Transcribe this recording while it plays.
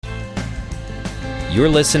You're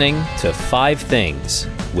listening to 5 Things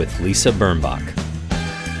with Lisa Birnbach.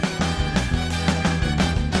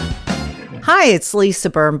 Hi, it's Lisa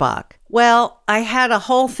Birnbach. Well, I had a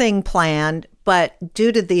whole thing planned, but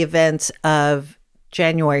due to the events of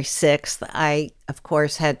January 6th, I, of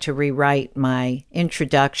course, had to rewrite my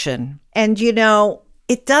introduction. And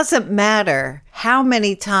it doesn't matter how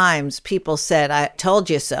many times people said, "I told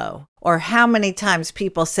you so," or how many times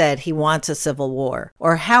people said he wants a civil war,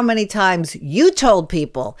 or how many times you told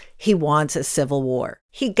people he wants a civil war.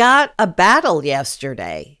 He got a battle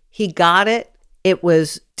yesterday. He got it. It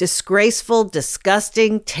was disgraceful,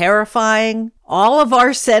 disgusting, terrifying. All of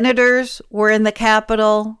our senators were in the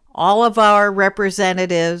Capitol, all of our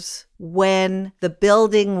representatives, when the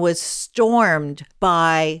building was stormed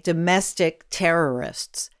by domestic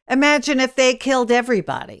terrorists. Imagine if they killed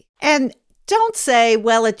everybody. And don't say,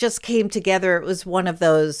 well, it just came together. It was one of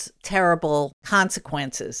those terrible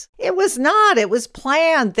consequences. It was not. It was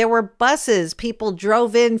planned. There were buses. People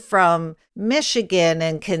drove in from Michigan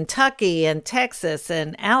and Kentucky and Texas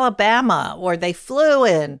and Alabama, or they flew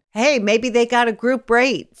in. Hey, maybe they got a group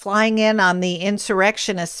rate flying in on the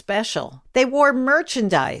insurrectionist special. They wore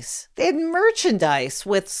merchandise. They had merchandise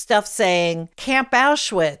with stuff saying Camp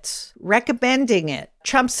Auschwitz, recommending it.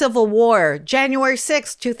 Trump Civil War, January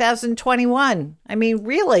 6, 2021. I mean,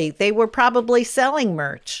 really, they were probably selling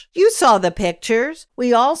merch. You saw the pictures.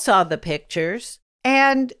 We all saw the pictures.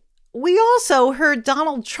 And we also heard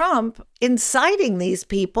Donald Trump inciting these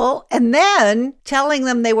people and then telling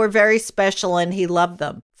them they were very special and he loved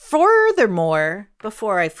them. Furthermore,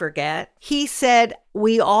 before I forget, he said,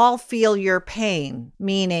 "We all feel your pain,"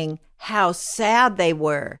 meaning how sad they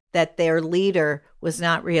were that their leader was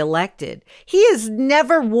not reelected. He has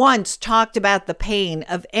never once talked about the pain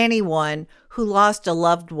of anyone who lost a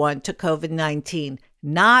loved one to COVID-19.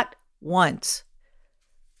 Not once.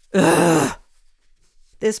 Ugh.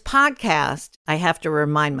 This podcast, I have to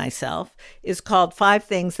remind myself, is called 5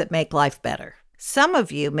 Things That Make Life Better. Some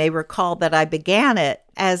of you may recall that I began it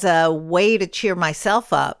as a way to cheer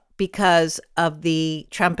myself up because of the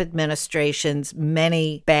Trump administration's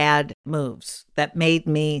many bad moves that made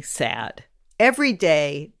me sad. Every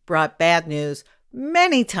day brought bad news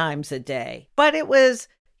many times a day, but it was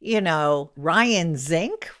Ryan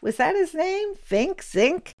Zink, was that his name?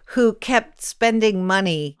 Zink, who kept spending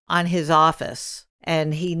money on his office.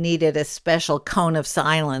 And he needed a special cone of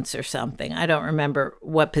silence or something. I don't remember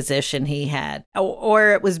what position he had.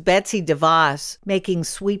 Or it was Betsy DeVos making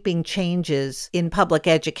sweeping changes in public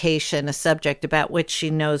education, a subject about which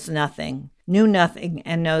she knew nothing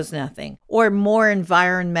and knows nothing. Or more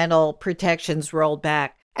environmental protections rolled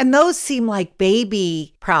back. And those seem like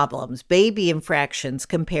baby problems, baby infractions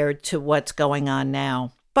compared to what's going on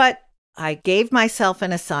now. But I gave myself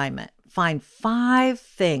an assignment. Find 5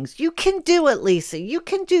 things. You can do it, Lisa. You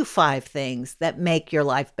can do 5 things that make your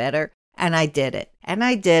life better. And I did it. And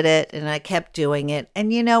I kept doing it.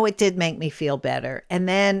 And it did make me feel better. And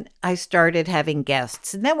then I started having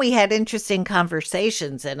guests. And then we had interesting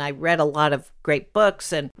conversations. And I read a lot of great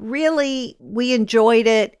books. And really, we enjoyed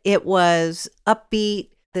it. It was upbeat.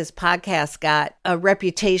 This podcast got a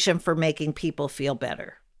reputation for making people feel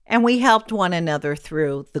better. And we helped one another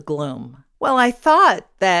through the gloom. Well, I thought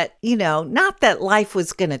that, not that life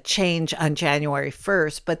was going to change on January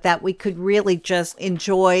 1st, but that we could really just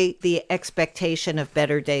enjoy the expectation of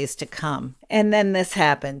better days to come. And then this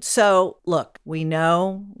happened. So look, we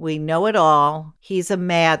know it all. He's a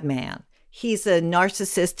madman. He's a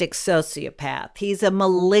narcissistic sociopath. He's a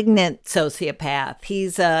malignant sociopath.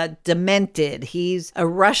 He's a demented. He's a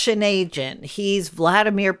Russian agent. He's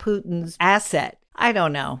Vladimir Putin's asset. I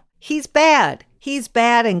don't know. He's bad. He's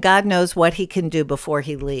bad, and God knows what he can do before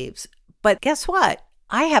he leaves. But guess what?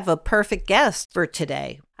 I have a perfect guest for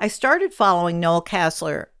today. I started following Noel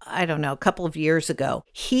Casler, a couple of years ago.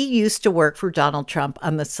 He used to work for Donald Trump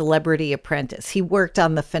on the Celebrity Apprentice. He worked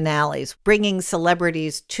on the finales, bringing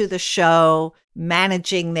celebrities to the show,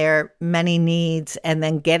 managing their many needs, and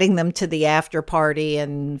then getting them to the after party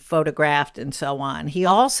and photographed and so on. He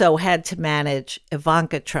also had to manage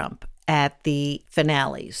Ivanka Trump at the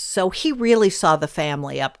finales. So he really saw the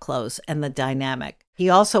family up close and the dynamic. He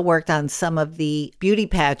also worked on some of the beauty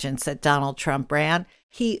pageants that Donald Trump ran.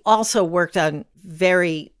 He also worked on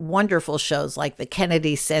very wonderful shows like the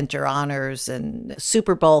Kennedy Center Honors and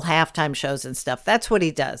Super Bowl halftime shows and stuff. That's what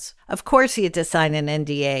he does. Of course, he had to sign an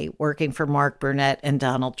NDA working for Mark Burnett and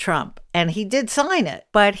Donald Trump. And he did sign it,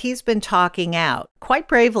 but he's been talking out quite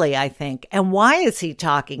bravely, I think. And why is he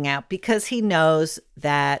talking out? Because he knows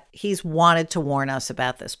that he's wanted to warn us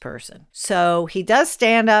about this person. So he does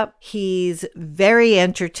stand up. He's very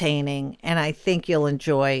entertaining, and I think you'll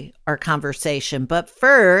enjoy our conversation. But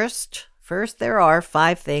first, there are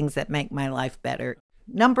 5 things that make my life better.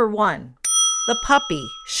 Number 1, the puppy,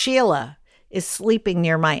 Sheila, is sleeping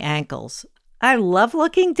near my ankles. I love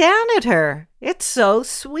looking down at her. It's so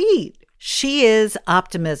sweet. She is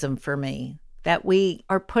optimism for me, that we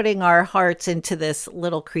are putting our hearts into this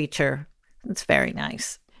little creature. It's very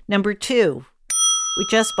nice. Number 2, we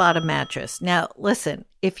just bought a mattress. Now, listen,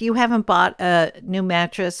 if you haven't bought a new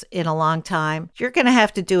mattress in a long time, you're going to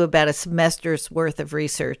have to do about a semester's worth of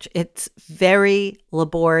research. It's very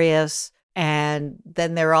laborious. And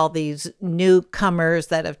then there are all these newcomers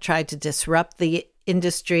that have tried to disrupt the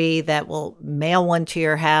industry that will mail one to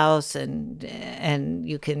your house and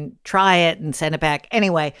you can try it and send it back.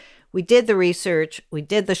 Anyway, we did the research, we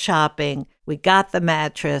did the shopping, we got the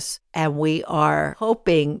mattress, and we are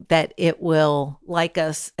hoping that it will like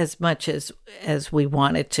us as much as we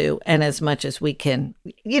want it to and as much as we can.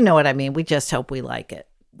 You know what I mean? We just hope we like it.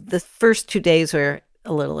 The first 2 days were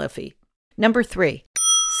a little iffy. Number 3,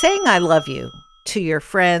 saying I love you to your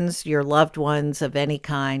friends, your loved ones of any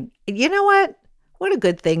kind. You know what? What a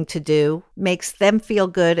good thing to do. Makes them feel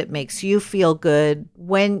good. It makes you feel good.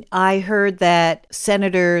 When I heard that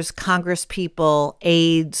senators, congresspeople,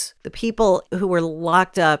 aides, the people who were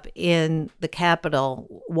locked up in the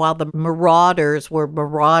Capitol while the marauders were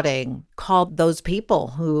marauding, called those people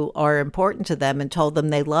who are important to them and told them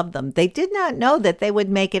they love them, they did not know that they would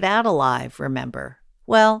make it out alive, remember?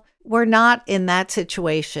 Well, we're not in that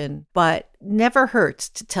situation, but never hurts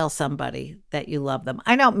to tell somebody that you love them.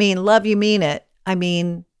 I don't mean love you mean it. I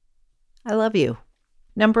mean, I love you.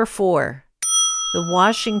 Number 4, the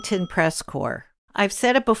Washington Press Corps. I've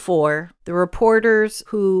said it before, the reporters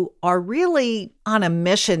who are really on a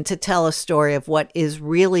mission to tell a story of what is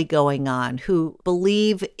really going on, who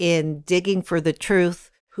believe in digging for the truth,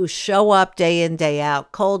 who show up day in, day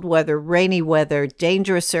out, cold weather, rainy weather,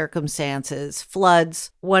 dangerous circumstances, floods,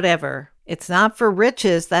 whatever. It's not for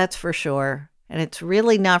riches, that's for sure. And it's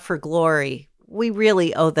really not for glory. We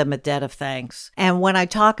really owe them a debt of thanks. And when I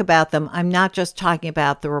talk about them, I'm not just talking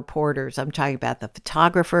about the reporters. I'm talking about the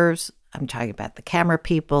photographers. I'm talking about the camera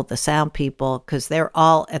people, the sound people, because they're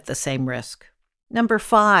all at the same risk. Number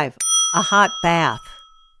 5, a hot bath.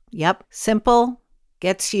 Yep, simple,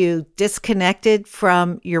 gets you disconnected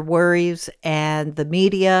from your worries and the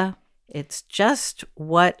media. It's just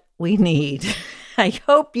what we need. I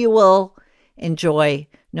hope you will enjoy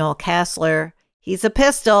Noel Casler. He's a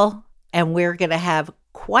pistol. And we're going to have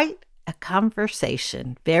quite a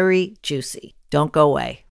conversation. Very juicy. Don't go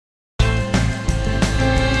away.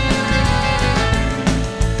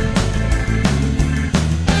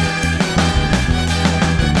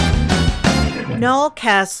 Noel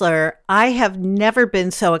Casler, I have never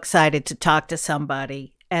been so excited to talk to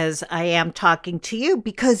somebody as I am talking to you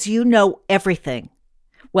because you know everything.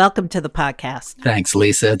 Welcome to the podcast. Thanks,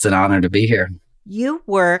 Lisa. It's an honor to be here. You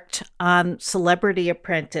worked on Celebrity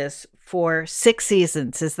Apprentice for 6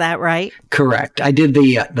 seasons, is that right? Correct. I did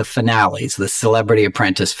the finales, the Celebrity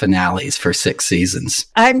Apprentice finales for 6 seasons.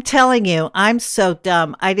 I'm telling you, I'm so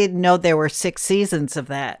dumb. I didn't know there were 6 seasons of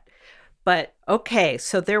that. But okay,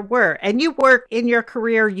 so there were. And you work in your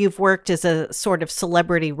career, you've worked as a sort of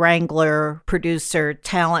celebrity wrangler, producer,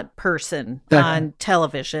 talent person on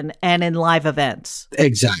television and in live events.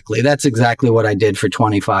 Exactly. That's exactly what I did for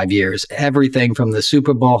 25 years. Everything from the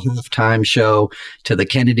Super Bowl halftime show to the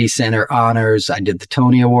Kennedy Center Honors. I did the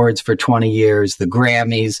Tony Awards for 20 years, the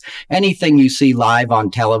Grammys, anything you see live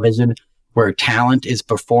on television where talent is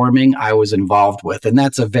performing, I was involved with. And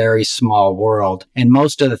that's a very small world. And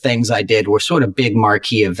most of the things I did were sort of big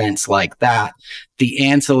marquee events like that. The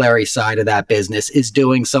ancillary side of that business is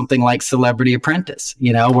doing something like Celebrity Apprentice,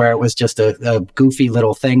 where it was just a goofy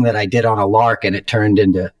little thing that I did on a lark and it turned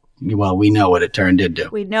into, well, we know what it turned into.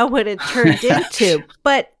 We know what it turned into.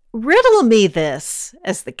 But riddle me this,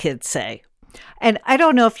 as the kids say. And I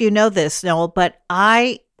don't know if you know this, Noel, but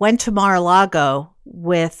I went to Mar-a-Lago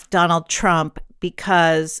with Donald Trump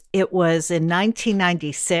because it was in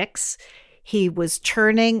 1996. He was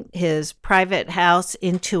turning his private house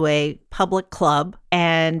into a public club,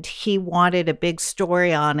 and he wanted a big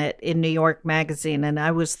story on it in New York Magazine, and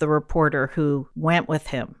I was the reporter who went with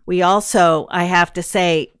him. We also, I have to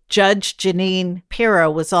say, Judge Janine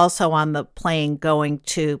Pirro was also on the plane going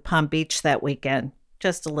to Palm Beach that weekend.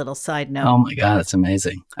 Just a little side note. Oh my God, that's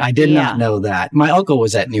amazing. I did not know that. My uncle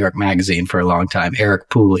was at New York Magazine for a long time, Eric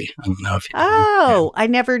Pooley. I don't know if you know. I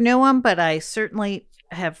never knew him, but I certainly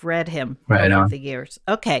have read him over the years.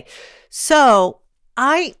 Okay. So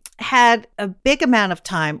I had a big amount of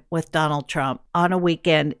time with Donald Trump on a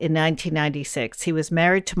weekend in 1996. He was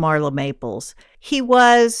married to Marla Maples. He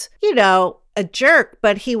was, a jerk,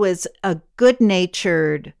 but he was a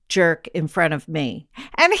good-natured jerk in front of me.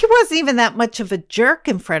 And he wasn't even that much of a jerk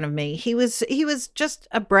in front of me. He was just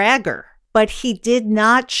a bragger, but he did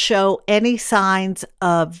not show any signs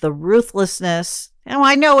of the ruthlessness. Now,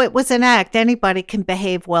 I know it was an act. Anybody can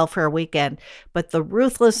behave well for a weekend, but the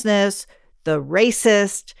ruthlessness, the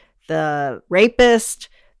racist, the rapist,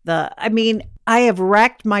 I have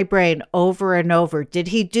racked my brain over and over. Did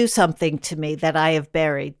he do something to me that I have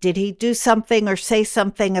buried? Did he do something or say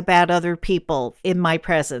something about other people in my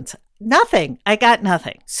presence? Nothing. I got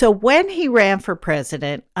nothing. So when he ran for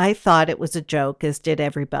president, I thought it was a joke, as did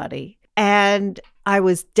everybody. And I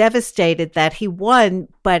was devastated that he won,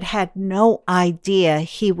 but had no idea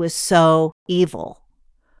he was so evil.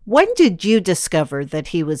 When did you discover that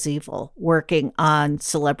he was evil working on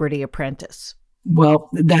Celebrity Apprentice? Well,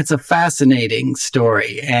 that's a fascinating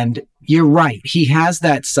story. And you're right. He has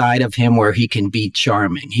that side of him where he can be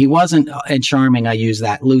charming. He wasn't, and charming, I use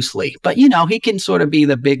that loosely, but he can sort of be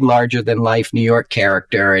the big, larger than life New York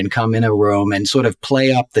character and come in a room and sort of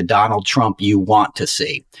play up the Donald Trump you want to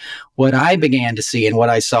see. What I began to see and what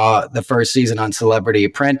I saw the first season on Celebrity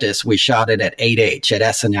Apprentice, we shot it at 8H at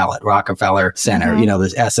SNL at Rockefeller Center, the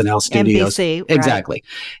SNL studios. NBC, exactly.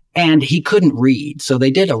 Right. And he couldn't read. So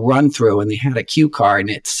they did a run through and they had a cue card and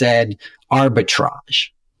it said arbitrage,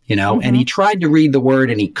 and he tried to read the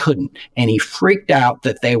word and he couldn't. And he freaked out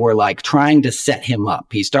that they were like trying to set him up.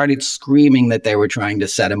 He started screaming that they were trying to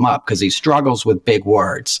set him up because he struggles with big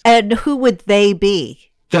words. And who would they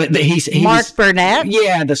be? Mark Burnett?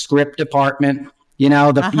 Yeah, the script department.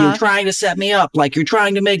 You're trying to set me up like you're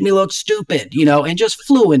trying to make me look stupid, and just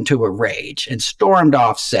flew into a rage and stormed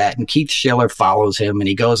off set. And Keith Schiller follows him and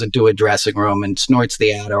he goes into a dressing room and snorts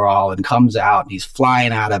the Adderall and comes out and he's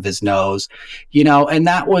flying out of his nose, and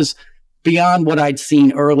that was beyond what I'd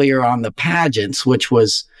seen earlier on the pageants, which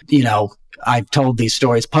was, I've told these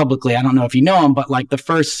stories publicly. I don't know if you know them, but like the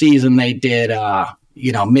first season they did,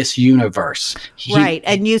 Miss Universe. Right.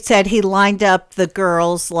 And you said he lined up the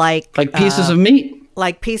girls like pieces of meat.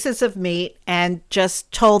 Like pieces of meat, and just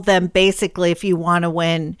told them basically, if you want to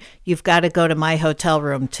win, you've got to go to my hotel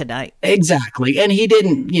room tonight. Exactly. And he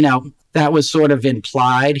didn't, that was sort of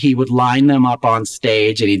implied. He would line them up on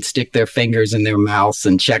stage and he'd stick their fingers in their mouths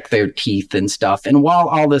and check their teeth and stuff. And while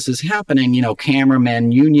all this is happening,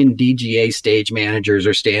 cameramen, union DGA stage managers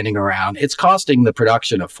are standing around. It's costing the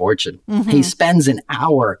production a fortune. Mm-hmm. He spends an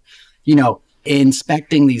hour,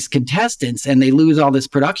 inspecting these contestants and they lose all this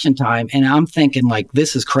production time. And I'm thinking like,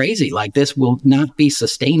 this is crazy. Like this will not be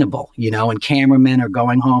sustainable, and cameramen are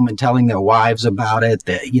going home and telling their wives about it.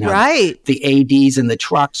 Right. The ADs in the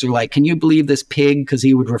trucks are like, can you believe this pig? Cause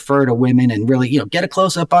he would refer to women and really, get a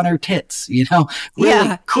close up on her tits,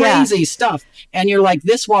 really crazy stuff. And you're like,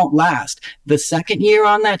 this won't last. The second year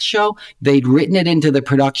on that show, they'd written it into the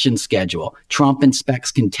production schedule. Trump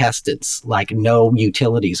inspects contestants like no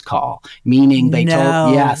utilities call, meaning they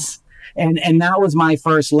told, yes. And that was my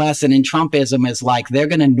first lesson in Trumpism is like, they're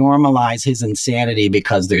going to normalize his insanity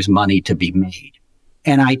because there's money to be made.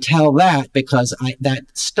 And I tell that because that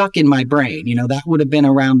stuck in my brain. That would have been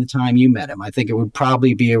around the time you met him. I think it would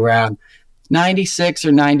probably be around 96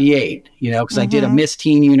 or 98, because I did a Miss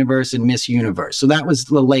Teen Universe and Miss Universe. So that was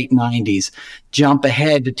the late 90s. Jump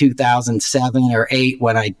ahead to 2007 or 8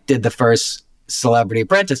 when I did the first Celebrity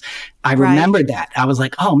Apprentice. I remembered that. I was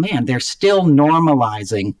like, oh man, they're still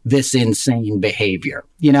normalizing this insane behavior,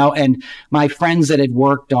 and my friends that had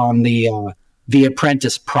worked on the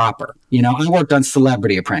Apprentice proper, I worked on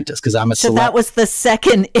Celebrity Apprentice because I'm a So that was the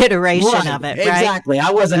second iteration of it, right? Exactly.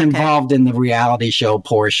 I wasn't involved in the reality show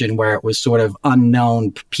portion where it was sort of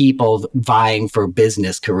unknown people vying for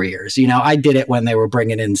business careers. I did it when they were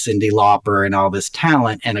bringing in Cyndi Lauper and all this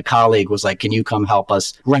talent. And a colleague was like, can you come help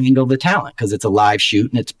us wrangle the talent? Because it's a live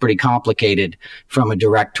shoot and it's pretty complicated from a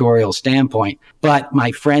directorial standpoint. But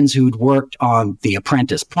my friends who'd worked on The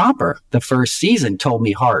Apprentice proper, the first season, told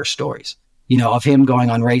me horror stories. Of him going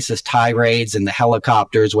on racist tirades in the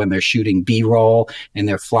helicopters when they're shooting B-roll and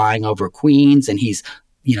they're flying over Queens and he's,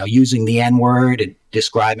 using the N-word and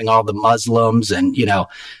describing all the Muslims and,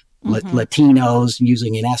 Latinos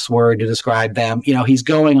using an S-word to describe them. He's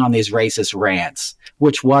going on these racist rants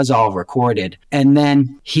which was all recorded. And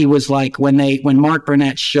then he was like, when Mark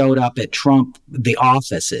Burnett showed up at Trump, the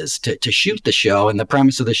offices to shoot the show, and the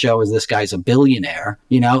premise of the show is this guy's a billionaire,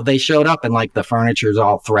 they showed up and like the furniture's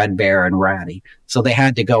all threadbare and ratty. So they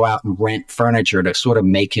had to go out and rent furniture to sort of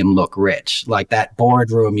make him look rich. Like that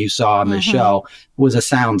boardroom you saw on the show was a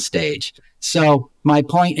soundstage. So my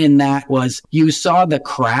point in that was you saw the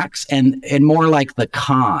cracks and more like the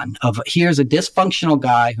con of here's a dysfunctional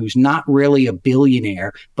guy who's not really a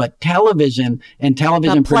billionaire, but television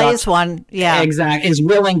plays production, one. Yeah, exactly, is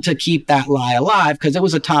willing to keep that lie alive because it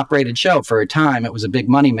was a top rated show for a time. It was a big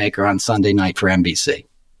moneymaker on Sunday night for NBC.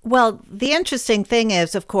 Well, the interesting thing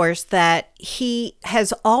is, of course, that he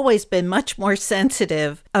has always been much more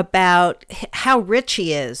sensitive about how rich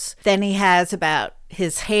he is than he has about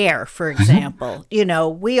his hair, for example.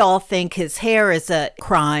 We all think his hair is a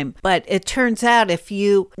crime, but it turns out if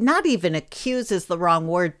you, not even accuse is the wrong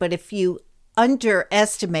word, but if you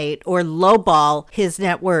underestimate or lowball his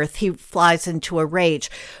net worth, he flies into a rage.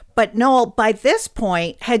 But Noel, by this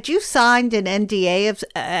point, had you signed an NDA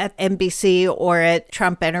at NBC or at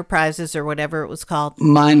Trump Enterprises or whatever it was called?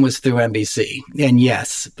 Mine was through NBC, and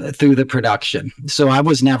yes, through the production. So I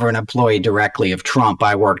was never an employee directly of Trump.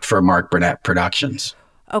 I worked for Mark Burnett Productions.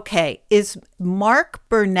 Okay. Is Mark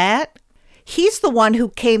Burnett, he's the one who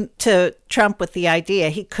came to Trump with the idea.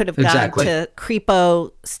 He could have gone to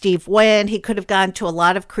creepo Steve Wynn. He could have gone to a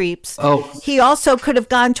lot of creeps. Oh, he also could have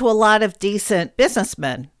gone to a lot of decent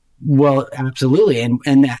businessmen. Well, absolutely.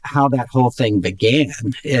 And how that whole thing began.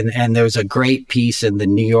 And there was a great piece in the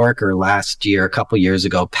New Yorker last year, a couple years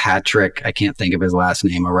ago. Patrick, I can't think of his last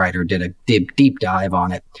name, a writer, did a deep dive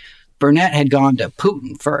on it. Burnett had gone to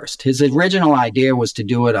Putin first. His original idea was to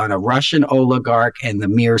do it on a Russian oligarch and the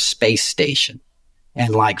Mir space station.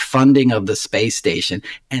 And like funding of the space station.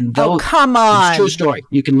 And those, come on. It's a true story.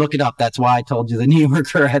 You can look it up. That's why I told you the New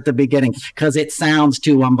Yorker at the beginning, because it sounds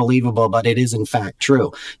too unbelievable, but it is in fact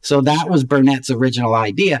true. So that was Burnett's original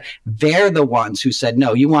idea. They're the ones who said,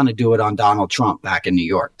 no, you want to do it on Donald Trump back in New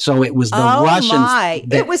York. So it was the Russians. My.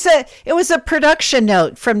 It was a production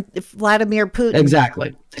note from Vladimir Putin.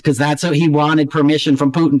 Exactly. Because that's what he wanted permission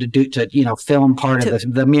from Putin to film part of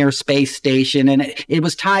the Mir space station. And it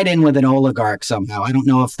was tied in with an oligarch somehow. I don't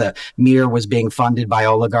know if the Mir was being funded by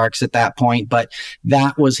oligarchs at that point, but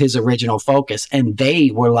that was his original focus. And they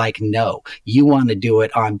were like, no, you want to do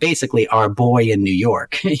it on basically our boy in New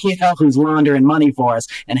York, who's laundering money for us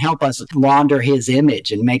and help us launder his image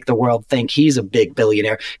and make the world think he's a big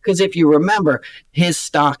billionaire. Because if you remember, his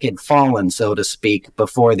stock had fallen, so to speak,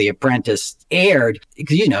 before The Apprentice aired.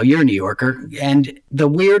 You're a New Yorker. And the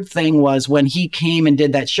weird thing was when he came and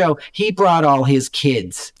did that show, he brought all his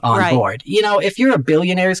kids on board. If you're a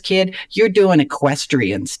billionaire's kid, you're doing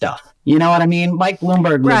equestrian stuff. You know what I mean? Mike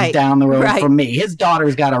Bloomberg lives down the road from me. His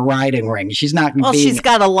daughter's got a riding ring. She's not she's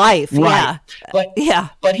got a life. Right. Yeah.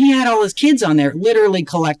 But he had all his kids on there literally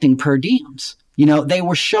collecting per diems. They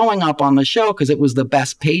were showing up on the show because it was the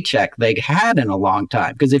best paycheck they had in a long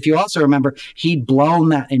time. Because if you also remember, he'd blown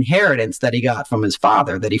that inheritance that he got from his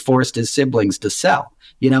father that he forced his siblings to sell.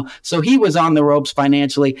 So he was on the ropes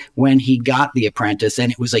financially when he got The Apprentice,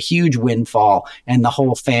 and it was a huge windfall, and the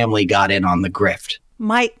whole family got in on the grift.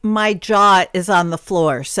 My jaw is on the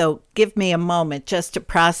floor, so give me a moment just to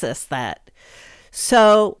process that.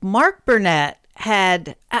 So Mark Burnett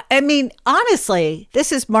honestly,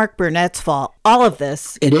 this is Mark Burnett's fault. All of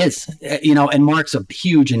this. It is, and Mark's a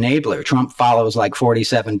huge enabler. Trump follows like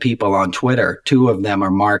 47 people on Twitter. 2 of them are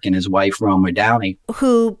Mark and his wife, Roma Downey,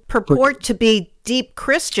 who purport to be deep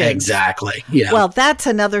Christians. Exactly. Well, that's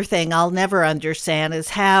another thing I'll never understand is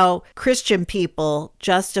how Christian people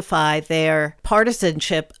justify their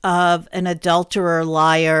partisanship of an adulterer,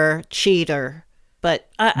 liar, cheater. But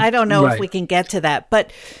I don't know if we can get to that.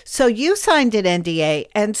 But so you signed an NDA,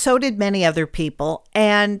 and so did many other people,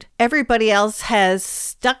 and everybody else has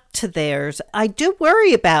stuck to theirs. I do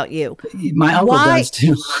worry about you. My uncle does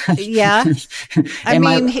too. Yeah.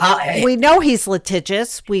 We know he's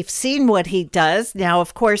litigious. We've seen what he does. Now,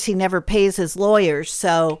 of course, he never pays his lawyers.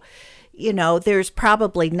 So, there's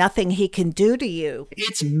probably nothing he can do to you.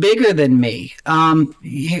 It's bigger than me.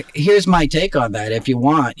 Here's my take on that, if you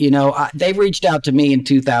want. They reached out to me in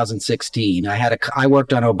 2016. I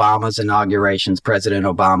worked on Obama's inaugurations, President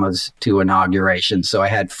Obama's 2 inaugurations. So I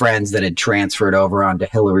had friends that had transferred over onto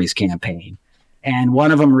Hillary's campaign. And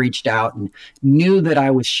one of them reached out and knew that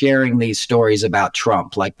I was sharing these stories about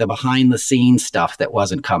Trump, like the behind the scenes stuff that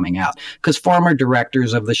wasn't coming out. Because former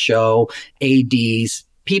directors of the show, ADs,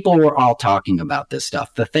 people were all talking about this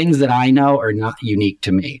stuff. The things that I know are not unique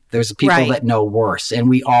to me. There's people that know worse, and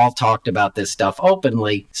we all talked about this stuff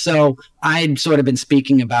openly. So I'd sort of been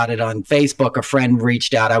speaking about it on Facebook. A friend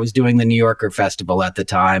reached out. I was doing the New Yorker Festival at the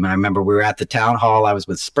time. And I remember we were at the town hall. I was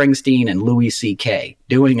with Springsteen and Louis C.K.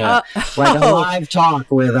 doing a live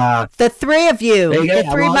talk with the three of you, the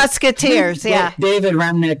three Musketeers. Yeah. David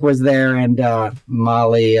Remnick was there, and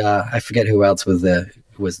Molly, I forget who else was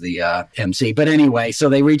the MC. But anyway, so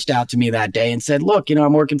they reached out to me that day and said, look,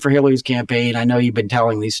 I'm working for Hillary's campaign. I know you've been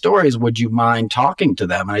telling these stories. Would you mind talking to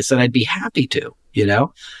them? And I said, I'd be happy to,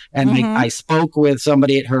 And I spoke with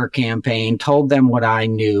somebody at her campaign, told them what I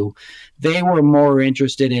knew. They were more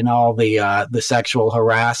interested in all the sexual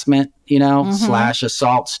harassment, /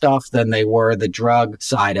 assault stuff than they were the drug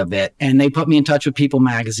side of it. And they put me in touch with People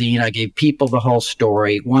magazine. I gave People the whole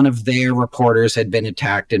story. One of their reporters had been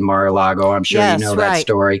attacked in Mar-a-Lago. I'm sure you know that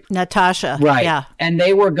story. Natasha. Right. Yeah. And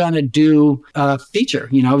they were going to do a feature.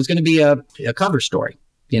 It was going to be a cover story.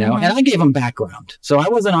 And I gave them background. So I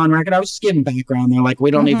wasn't on record. I was just giving background. They're like,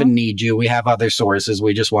 we don't even need you. We have other sources.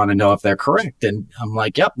 We just want to know if they're correct. And I'm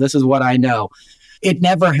like, yep, this is what I know. It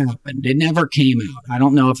never happened. It never came out. I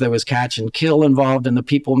don't know if there was catch and kill involved in the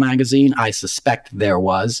People magazine. I suspect there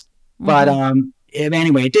was. But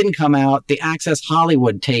anyway, it didn't come out. The Access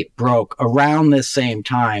Hollywood tape broke around this same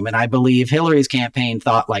time. And I believe Hillary's campaign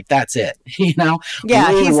thought, like, that's it. Yeah,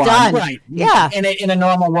 he's done. Right. Yeah. In a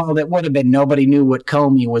normal world, it would have been nobody knew what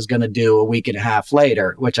Comey was going to do a week and a half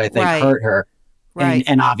later, which I think hurt her. Right.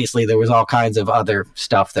 And obviously there was all kinds of other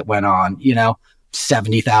stuff that went on,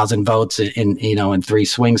 70,000 votes in 3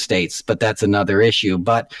 swing states, but that's another issue.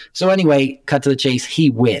 But so anyway, cut to the chase, he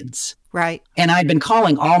wins. Right. And I'd been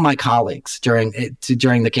calling all my colleagues during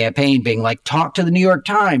the campaign, being like, talk to the New York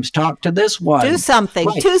Times, talk to this one. Do something,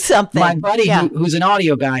 do something. My buddy, who's an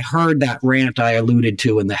audio guy, heard that rant I alluded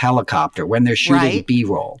to in the helicopter when they're shooting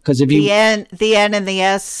B-roll. Because if you... The N and the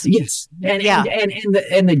S. Yes. And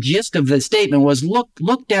the gist of the statement was,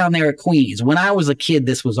 look down there at Queens. When I was a kid,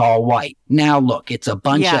 this was all white. Now look, it's a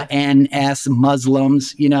bunch of NS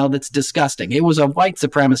Muslims, that's disgusting. It was a white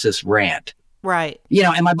supremacist rant. Right.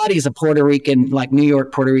 And my buddy's a Puerto Rican, like New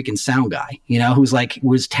York Puerto Rican sound guy, who's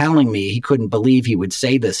was telling me he couldn't believe he would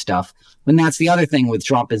say this stuff. And that's the other thing with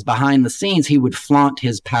Trump is behind the scenes, he would flaunt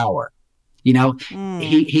his power.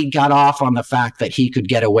 He got off on the fact that he could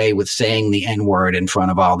get away with saying the N-word in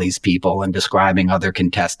front of all these people and describing other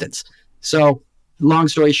contestants. So long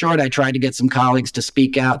story short, I tried to get some colleagues to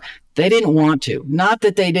speak out. They didn't want to. Not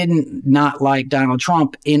that they didn't not like Donald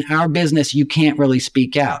Trump. In our business, you can't really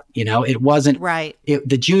speak out. It wasn't right.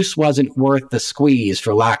 The juice wasn't worth the squeeze,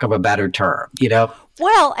 for lack of a better term.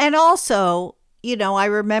 Well, and also, I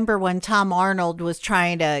remember when Tom Arnold was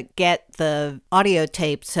trying to get the audio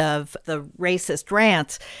tapes of the racist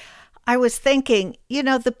rants. I was thinking,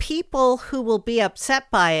 the people who will be upset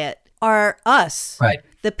by it are us. Right.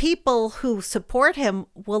 The people who support him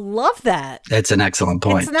will love that. That's an excellent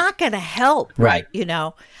point. It's not going to help. Right.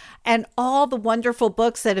 And all the wonderful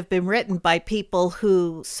books that have been written by people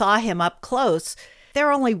who saw him up close,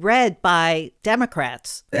 they're only read by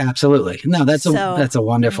Democrats. Absolutely. No, that's a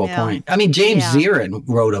wonderful point. I mean, James Zirin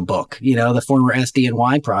wrote a book, the former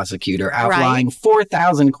SDNY prosecutor, outlining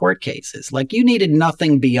 4,000 court cases. Like, you needed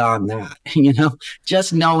nothing beyond that,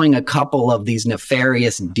 just knowing a couple of these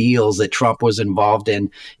nefarious deals that Trump was involved in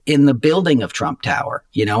the building of Trump Tower,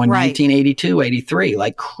 in 1982, 83,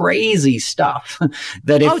 like crazy stuff.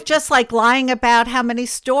 Just like lying about how many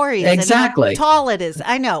stories exactly and how tall it is.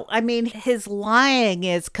 I know. I mean, his lying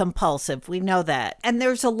is compulsive. We know that. And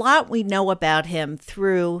there's a lot we know about him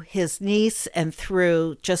through his niece and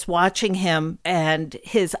through just watching him and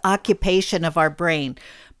his occupation of our brain.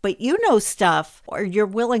 But you know stuff, or you're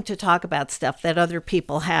willing to talk about stuff that other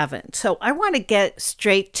people haven't. So I want to get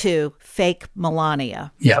straight to fake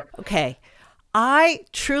Melania. Yep. Okay. I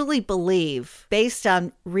truly believe, based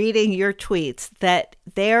on reading your tweets, that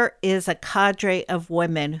there is a cadre of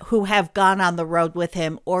women who have gone on the road with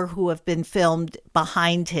him or who have been filmed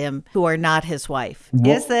behind him who are not his wife.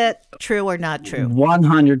 Is that true or not true?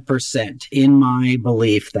 100% in my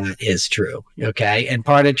belief that is true. Okay. And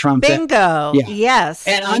part of Trump's... Bingo. Yes.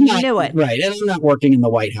 And I knew it. Right. And I'm not working in the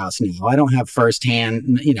White House now. I don't have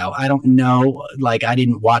firsthand, I don't know, like I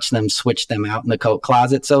didn't watch them switch them out in the coat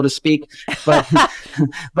closet, so to speak. But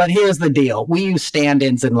But here's the deal. We use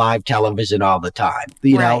stand-ins in live television all the time.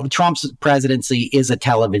 Trump's presidency is a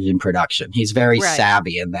television production. He's very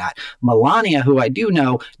savvy in that. Melania, who I do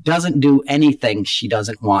know, doesn't do anything she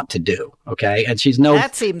doesn't want to do. Okay. And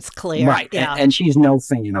that seems clear. Right. Yeah. And she's no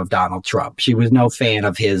fan of Donald Trump. She was no fan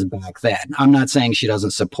of his back then. I'm not saying she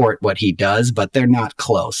doesn't support what he does, but they're not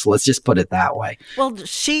close. Let's just put it that way. Well,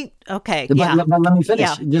 okay. But, yeah. but let me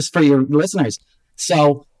finish just for your listeners.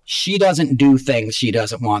 So she doesn't do things she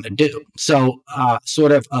doesn't want to do. So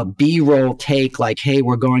sort of a B-roll take like, hey,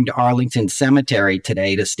 we're going to Arlington Cemetery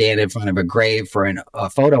today to stand in front of a grave for a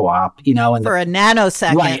photo op, and for a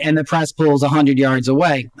nanosecond. Right. And the press pulls 100 yards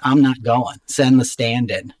away. I'm not going. Send the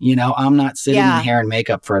stand-in. I'm not sitting in hair and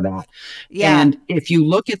makeup for that. Yeah. And if you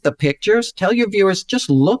look at the pictures, tell your viewers, just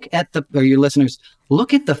look at or your listeners,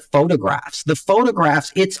 look at the photographs. The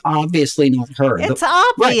photographs, it's obviously not her. It's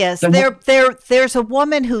obvious. Right. There's a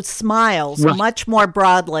woman who smiles much more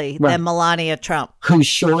broadly than Melania Trump. Who's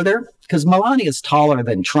shorter? Because Melania's taller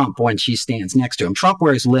than Trump when she stands next to him. Trump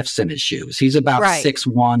wears lifts in his shoes. He's about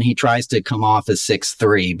 6'1". He tries to come off as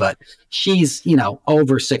 6'3", but she's,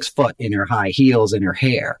 over 6 foot in her high heels and her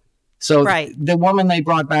hair. So the woman they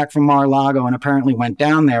brought back from Mar-a-Lago and apparently went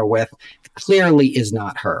down there with clearly is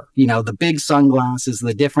not her. The big sunglasses,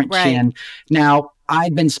 the different chin. Now,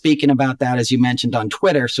 I'd been speaking about that, as you mentioned, on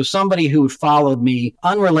Twitter. So somebody who followed me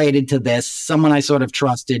unrelated to this, someone I sort of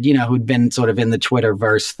trusted, who'd been sort of in the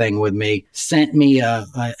Twitterverse thing with me, sent me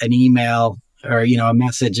an email or, a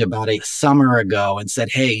message about a summer ago and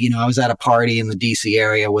said, hey, I was at a party in the DC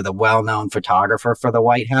area with a well-known photographer for the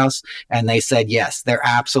White House. And they said, yes, there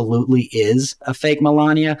absolutely is a fake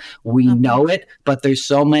Melania. We know it, but there's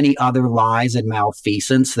so many other lies and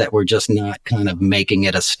malfeasance that we're just not kind of making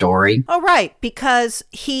it a story. Oh, right. Because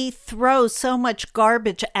he throws so much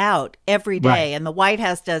garbage out every day, and the White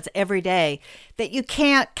House does every day, that you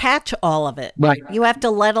can't catch all of it. Right. You have to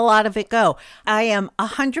let a lot of it go. I am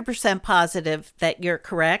 100% positive that you're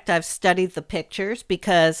correct. I've studied the pictures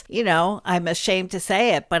because, I'm ashamed to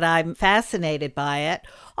say it, but I'm fascinated by it.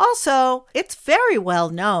 Also, it's very well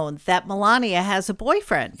known that Melania has a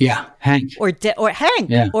boyfriend. Yeah, Hank. Or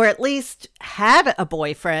Hank, or at least had a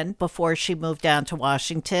boyfriend before she moved down to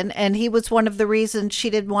Washington. And he was one of the reasons she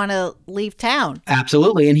didn't want to leave town.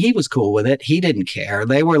 Absolutely. And he was cool with it. He didn't care.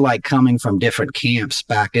 They were like coming from different camps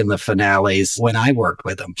back in the finales when I worked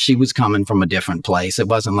with them. She was coming from a different place. It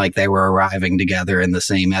wasn't like they were arriving together in the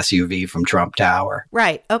same SUV from Trump Tower.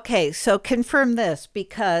 Right. Okay. So confirm this,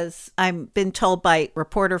 because I've been told by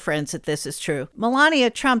reporter friends that this is true. Melania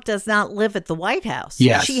Trump does not live at the White House.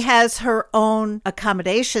 Yes. She has her own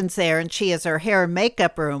accommodations there, and she has her hair and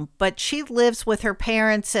makeup room, but she lives with her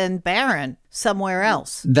parents and Barron somewhere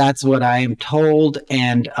else. That's what I am told.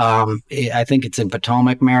 And I think it's in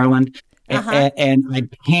Potomac, Maryland. And I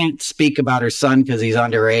can't speak about her son because he's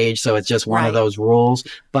underage, so it's just one of those rules.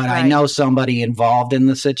 But I know somebody involved in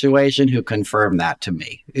the situation who confirmed that to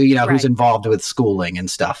me, who's involved with schooling and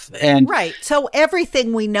stuff. And so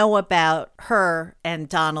everything we know about her and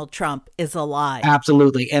Donald Trump is a lie.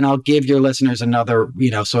 Absolutely. And I'll give your listeners another,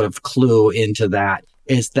 sort of clue into that.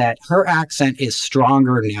 Is that her accent is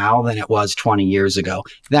stronger now than it was 20 years ago.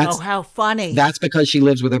 How funny. That's because she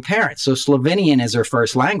lives with her parents. So Slovenian is her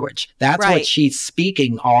first language. That's what she's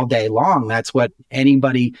speaking all day long. That's what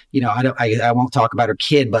anybody, I won't talk about her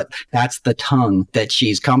kid, but that's the tongue that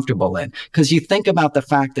she's comfortable in. Because you think about the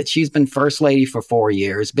fact that she's been first lady for 4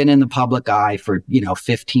 years, been in the public eye for,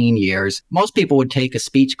 15 years. Most people would take a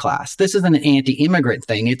speech class. This isn't an anti-immigrant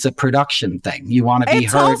thing. It's a production thing. You want to be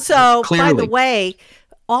heard also, clearly. By the way,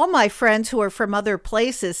 all my friends who are from other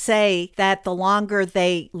places say that the longer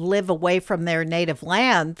they live away from their native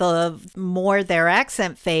land, the more their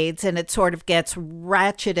accent fades, and it sort of gets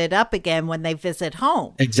ratcheted up again when they visit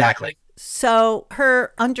home. Exactly. So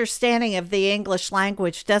her understanding of the English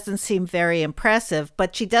language doesn't seem very impressive,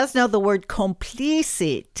 but she does know the word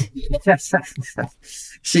complicit.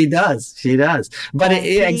 She does. But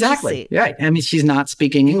exactly. Right. I mean, she's not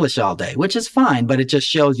speaking English all day, which is fine, but it just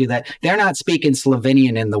shows you that they're not speaking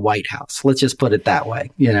Slovenian in the White House. Let's just put it that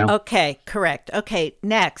way, Okay, correct. Okay,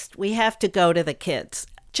 next, we have to go to the kids.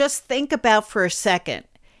 Just think about for a second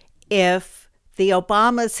if the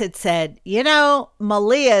Obamas had said,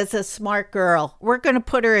 Malia is a smart girl. We're going to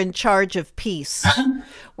put her in charge of peace.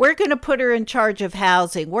 We're going to put her in charge of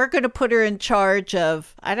housing. We're going to put her in charge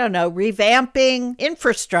of, revamping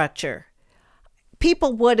infrastructure.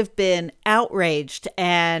 People would have been outraged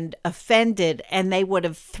and offended, and they would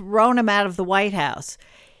have thrown him out of the White House.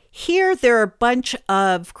 Here, there are a bunch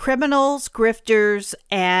of criminals, grifters,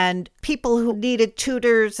 and people who needed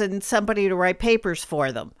tutors and somebody to write papers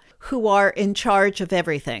for them, who are in charge of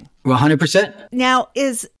everything. 100%. Now,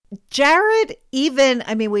 is Jared even,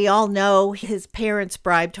 I mean, we all know his parents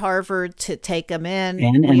bribed Harvard to take him in.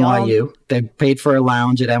 And NYU. They paid for a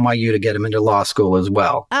lounge at NYU to get him into law school as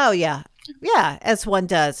well. Oh, yeah. Yeah, as one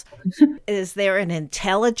does. Is there an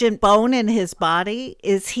intelligent bone in his body?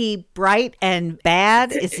 Is he bright and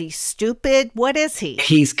bad? Is he stupid? What is he?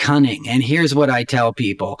 He's cunning. And here's what I tell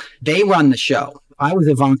people. They run the show. I was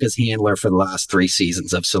Ivanka's handler for the last 3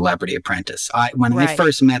 seasons of Celebrity Apprentice. When I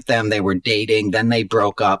first met them, they were dating. Then they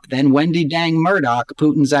broke up. Then Wendy Dang Murdoch,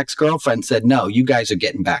 Putin's ex-girlfriend, said, no, you guys are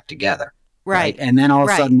getting back together. Right. And then all of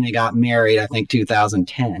a sudden they got married, I think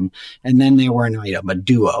 2010. And then they were an item, a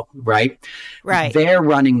duo, right? Right. They're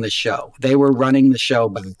running the show. They were running the show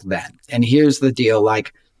back then. And here's the deal.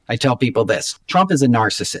 Like, I tell people this, Trump is a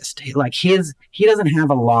narcissist. He doesn't have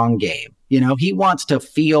a long game. You know, he wants to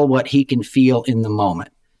feel what he can feel in the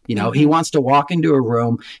moment. You know, he wants to walk into a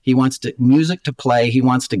room. He wants music to play. He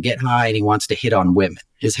wants to get high and he wants to hit on women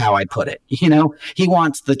is how I put it. You know, he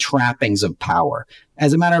wants the trappings of power.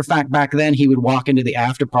 As a matter of fact, back then he would walk into the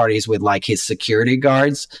after parties with like his security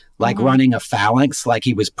guards, like running a phalanx, like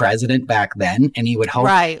he was president back then. And he would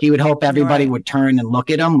hope everybody would turn and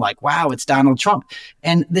look at him like, wow, it's Donald Trump.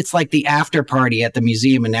 And it's like the after party at the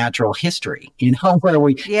Museum of Natural History, you know, where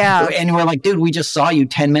and we're like, dude, we just saw you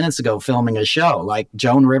 10 minutes ago filming a show. Like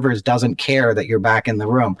Joan Rivers doesn't care that you're back in the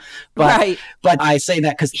room. But I say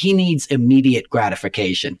that because he needs immediate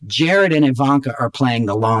gratification. Jared and Ivanka are playing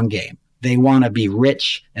the long game. They want to be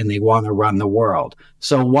rich and they want to run the world.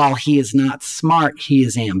 So while he is not smart, he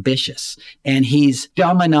is ambitious and he's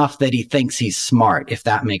dumb enough that he thinks he's smart, if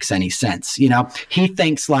that makes any sense. You know, he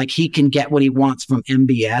thinks like he can get what he wants from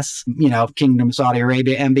MBS, you know, Kingdom of Saudi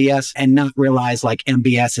Arabia, MBS, and not realize like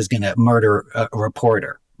MBS is going to murder a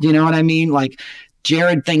reporter. You know what I mean? Like,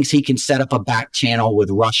 Jared thinks he can set up a back channel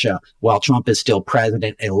with Russia while Trump is still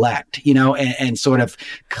president-elect, you know, and sort of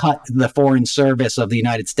cut the foreign service of the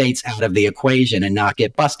United States out of the equation and not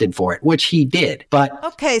get busted for it, which he did. But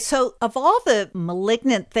okay, so of all the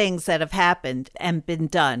malignant things that have happened and been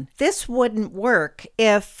done, this wouldn't work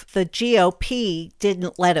if the GOP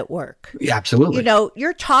didn't let it work. Absolutely. You know,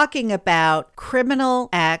 you're talking about criminal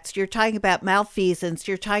acts, you're talking about malfeasance,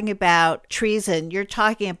 you're talking about treason, you're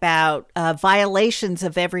talking about violations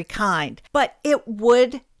of every kind, but it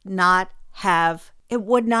would not have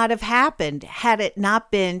happened had it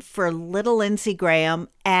not been for little Lindsey Graham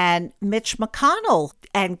and Mitch McConnell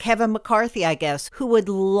and Kevin McCarthy, I guess, who would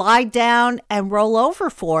lie down and roll over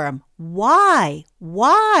for him. Why?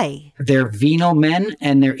 They're venal men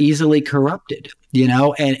and they're easily corrupted, you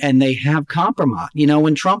know, and they have compromise. You know,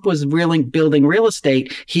 when Trump was really building real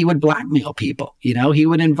estate, he would blackmail people, you know, he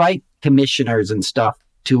would invite commissioners and stuff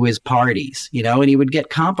to his parties, you know, and he would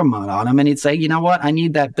get compromise on him and he'd say, you know what, I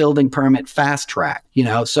need that building permit fast track, you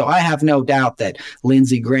know. So I have no doubt that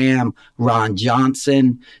Lindsey Graham, Ron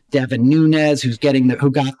Johnson, Devin Nunes, who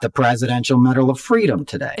got the Presidential Medal of Freedom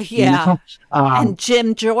today. Yeah. You know? And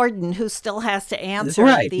Jim Jordan, who still has to answer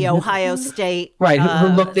the Ohio State. Right. Who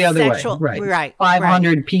looked the other way. Right.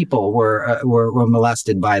 500 people were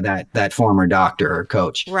molested by that former doctor or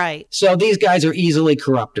coach. Right. So these guys are easily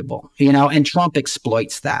corruptible, you know, and Trump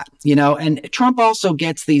exploits that, you know, and Trump also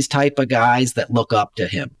gets these type of guys that look up to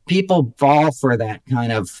him. People fall for that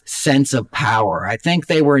kind of sense of power. I think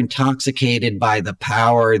they were intoxicated by the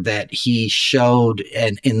power that he showed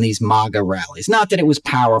in these MAGA rallies. Not that it was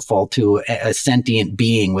powerful to a sentient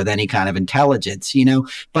being with any kind of intelligence, you know,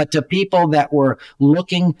 but to people that were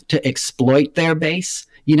looking to exploit their base.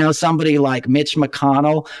 You know, somebody like Mitch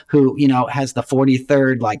McConnell, who, you know, has the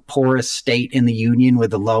 43rd, like, poorest state in the union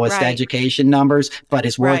with the lowest education numbers, but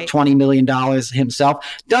is worth $20 million himself,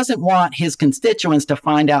 doesn't want his constituents to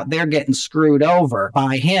find out they're getting screwed over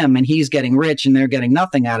by him and he's getting rich and they're getting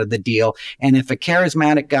nothing out of the deal. And if a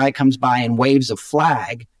charismatic guy comes by and waves a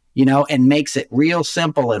flag, you know, and makes it real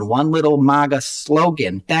simple in one little MAGA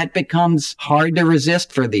slogan, that becomes hard to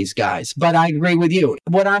resist for these guys. But I agree with you.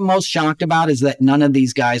 What I'm most shocked about is that none of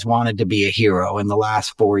these guys wanted to be a hero in the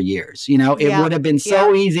last 4 years. You know, it would have been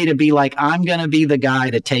so easy to be like, I'm going to be the guy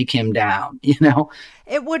to take him down, you know?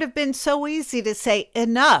 It would have been so easy to say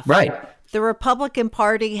enough. Right. The Republican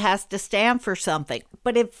Party has to stand for something.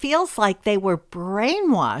 But it feels like they were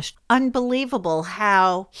brainwashed. Unbelievable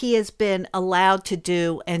how he has been allowed to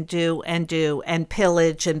do and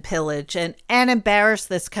pillage and embarrass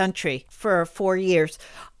this country for 4 years.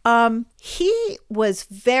 He was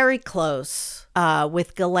very close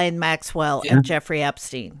with Ghislaine Maxwell and Jeffrey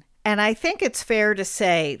Epstein. And I think it's fair to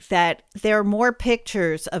say that there are more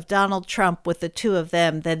pictures of Donald Trump with the two of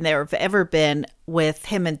them than there have ever been with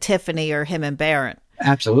him and Tiffany or him and Barron.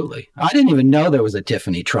 Absolutely. I didn't even know there was a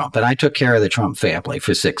Tiffany Trump, and I took care of the Trump family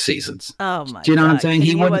for 6 seasons. Oh my Do you know God. what I'm saying?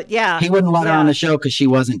 He wouldn't let her on the show because she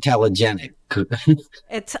wasn't telegenic.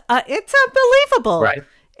 It's unbelievable. Right.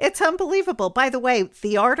 It's unbelievable. By the way,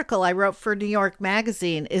 the article I wrote for New York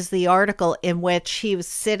Magazine is the article in which he was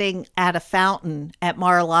sitting at a fountain at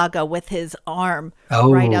Mar-a-Lago with his arm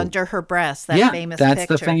right under her breast. That famous picture. That's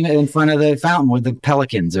the famous in front of the fountain with the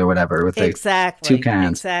pelicans or whatever, with the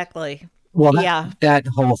toucans. Exactly. Well, that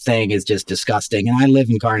whole thing is just disgusting. And I live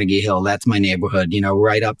in Carnegie Hill. That's my neighborhood,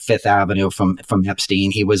 right up Fifth Avenue from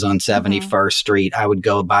Epstein. He was on 71st Street. I would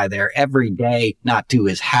go by there every day, not to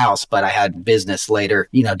his house, but I had business later,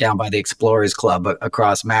 down by the Explorers Club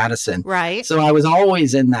across Madison. Right. So I was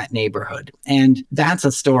always in that neighborhood. And that's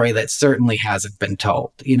a story that certainly hasn't been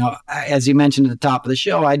told. As you mentioned at the top of the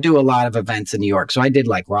show, I do a lot of events in New York. So I did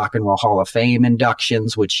like Rock and Roll Hall of Fame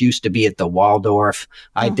inductions, which used to be at the Waldorf.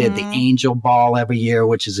 I did the Angel Ball every year,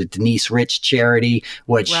 which is a Denise Rich charity,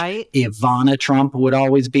 which Ivana Trump would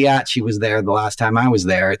always be at. She was there the last time I was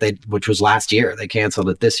there, which was last year. They canceled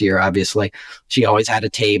it this year, obviously. She always had a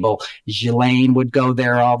table. Ghislaine would go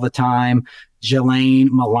there all the time. Ghislaine,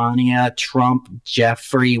 Melania, Trump,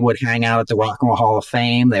 Jeffrey would hang out at the Rock and Roll Hall of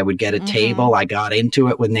Fame. They would get a table. I got into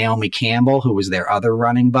it with Naomi Campbell, who was their other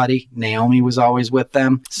running buddy. Naomi was always with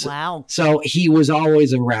them. Wow. So he was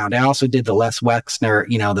always around. I also did the Les Wexner,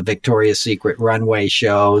 the Victoria's Secret runway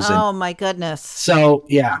shows. Oh, my goodness. So,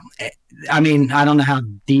 yeah. I mean, I don't know how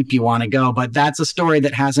deep you want to go, but that's a story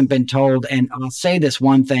that hasn't been told. And I'll say this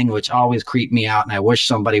one thing, which always creeped me out, and I wish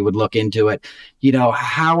somebody would look into it.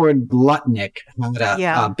 Howard Lutnick had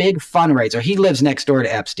a big fundraiser. He lives next door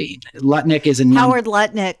to Epstein. Lutnick is Howard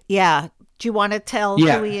Lutnick, yeah. Do you want to tell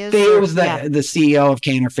who he is? He was the CEO of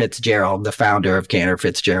Cantor Fitzgerald, the founder of Cantor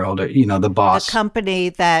Fitzgerald, the boss. The company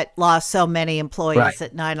that lost so many employees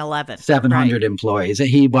at 9/11. 700 employees.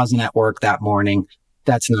 He wasn't at work that morning.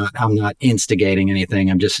 I'm not instigating anything.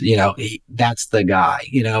 I'm just, that's the guy,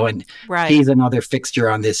 and he's another fixture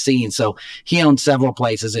on this scene. So he owns several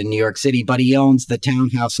places in New York City, but he owns the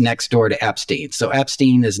townhouse next door to Epstein. So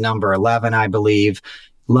Epstein is number 11, I believe.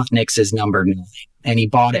 Lutnick's is number 9. And he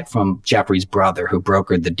bought it from Jeffrey's brother, who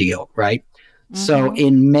brokered the deal, right? So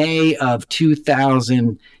in May of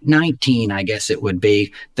 2019, I guess it would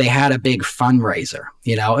be, they had a big fundraiser.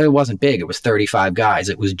 It wasn't big. It was 35 guys.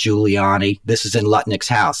 It was Giuliani. This is in Lutnick's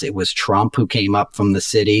house. It was Trump who came up from the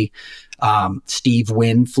city. Steve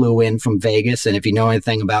Wynn flew in from Vegas. And if you know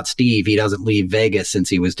anything about Steve, he doesn't leave Vegas since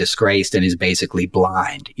he was disgraced and is basically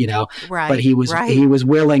blind, Right. But he was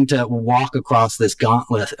willing to walk across this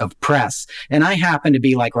gauntlet of press. And I happened to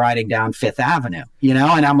be like riding down Fifth Avenue, and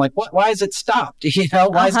I'm like, what? Why is it stopped?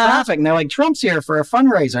 Why is traffic? And they're like, Trump's here for a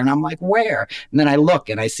fundraiser. And I'm like, where? And then I look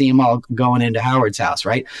and I see them all going into Howard's house,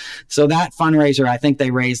 right? So that fundraiser, I think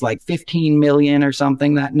they raised like 15 million or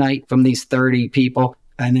something that night from these 30 people.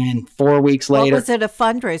 And then 4 weeks later, what was it a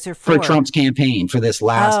fundraiser for? For Trump's campaign, for this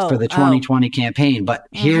for the 2020 campaign. But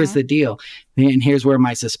here's the deal. And here's where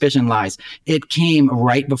my suspicion lies. It came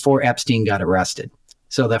right before Epstein got arrested.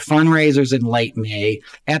 So the fundraiser's in late May.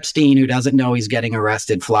 Epstein, who doesn't know he's getting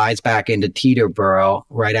arrested, flies back into Teterboro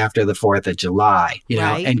right after the 4th of July,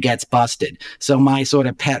 and gets busted. So my sort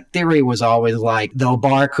of pet theory was always like, though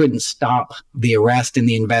Barr couldn't stop the arrest and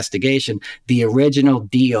the investigation, the original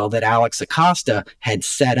deal that Alex Acosta had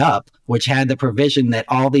set up, which had the provision that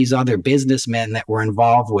all these other businessmen that were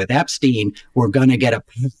involved with Epstein were going to get a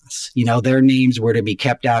pass. Their names were to be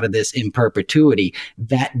kept out of this in perpetuity.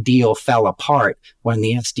 That deal fell apart when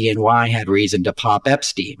the SDNY had reason to pop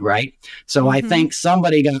Epstein, right? So I think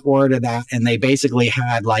somebody got word of that, and they basically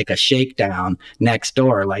had like a shakedown next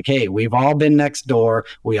door. Like, hey, we've all been next door.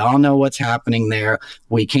 We all know what's happening there.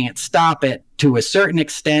 We can't stop it to a certain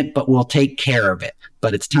extent, but we'll take care of it.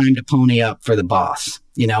 But it's time to pony up for the boss.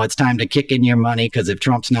 It's time to kick in your money, because if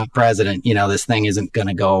Trump's not president, this thing isn't going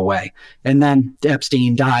to go away. And then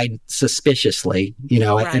Epstein died suspiciously,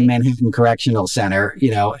 at Manhattan Correctional Center,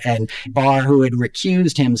 and Barr, who had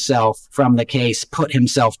recused himself from the case, put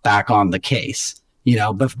himself back on the case.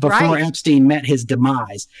 Before Epstein met his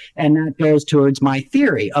demise. And that goes towards my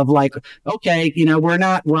theory of like, okay, we're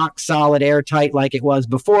not rock solid airtight like it was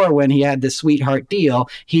before when he had the sweetheart deal.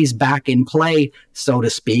 He's back in play, so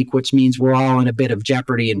to speak, which means we're all in a bit of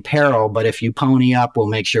jeopardy and peril. But if you pony up, we'll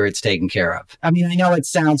make sure it's taken care of. I mean, I know it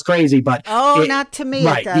sounds crazy, but not to me.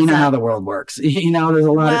 Right. You know how the world works. There's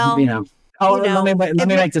a lot of, Oh, let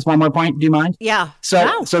me make this one more point. Do you mind? Yeah.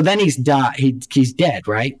 So then he's dead,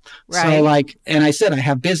 right? Right. So and I said, I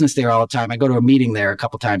have business there all the time. I go to a meeting there a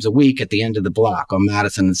couple times a week at the end of the block on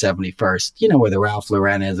Madison and 71st, where the Ralph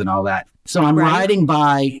Lauren is and all that. So I'm riding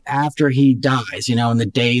by after he dies, in the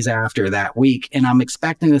days after that week, and I'm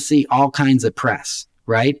expecting to see all kinds of press,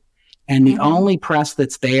 right? And the only press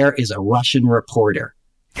that's there is a Russian reporter.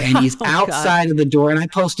 And he's outside of the door. And I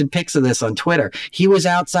posted pics of this on Twitter. He was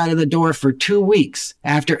outside of the door for 2 weeks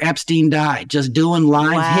after Epstein died, just doing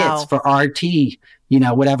live hits for RT,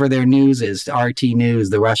 whatever their news is, RT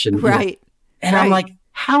News, the Russian. Right. And I'm like,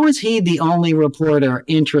 how is he the only reporter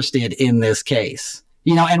interested in this case?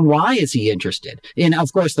 And why is he interested? And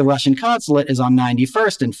of course, the Russian consulate is on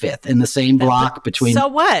 91st and 5th in the same block between. So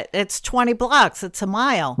what? It's 20 blocks. It's a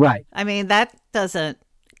mile. Right. I mean, that doesn't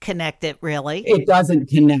connect it really. It doesn't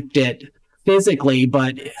connect it physically,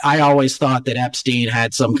 but I always thought that Epstein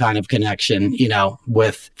had some kind of connection,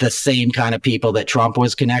 with the same kind of people that Trump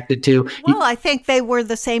was connected to. Well, I think they were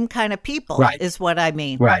the same kind of people, is what I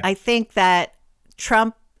mean. Right. I think that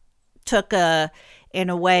Trump took in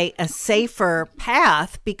a way, a safer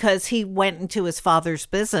path because he went into his father's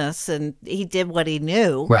business and he did what he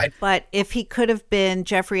knew. Right. But if he could have been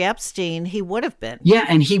Jeffrey Epstein, he would have been. Yeah.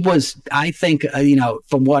 And he was, I think,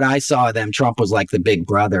 from what I saw of them, Trump was like the big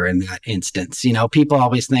brother in that instance. People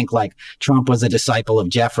always think like Trump was a disciple of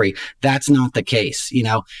Jeffrey. That's not the case.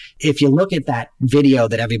 If you look at that video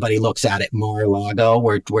that everybody looks at Mar-a-Lago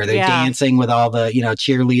where they're dancing with all the,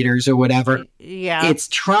 cheerleaders or whatever. Yeah. It's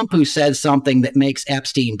Trump who says something that makes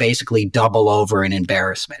Epstein basically double over in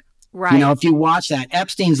embarrassment. Right. If you watch that,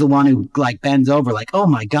 Epstein's the one who bends over like, oh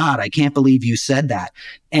my God, I can't believe you said that.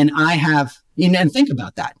 And I have, and think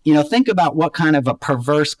about that, think about what kind of a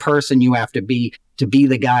perverse person you have to be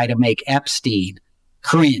the guy to make Epstein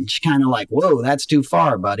cringe, kind of like, whoa, that's too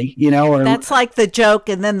far, buddy. Or that's like the joke.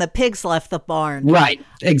 And then the pigs left the barn. Right.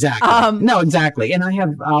 Exactly. No, exactly. And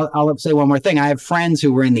I'll say one more thing. I have friends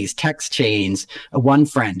who were in these text chains. One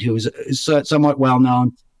friend who's somewhat well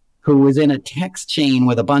known, who was in a text chain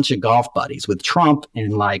with a bunch of golf buddies with Trump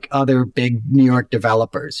and other big New York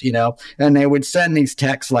developers, and they would send these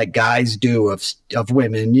texts like guys do of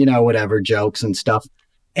women, whatever jokes and stuff.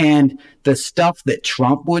 And the stuff that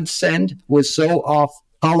Trump would send was so off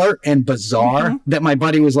color and bizarre that my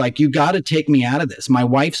buddy was like, you got to take me out of this. My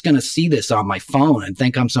wife's going to see this on my phone and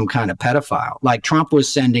think I'm some kind of pedophile. Trump was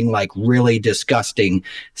sending really disgusting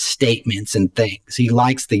statements and things. He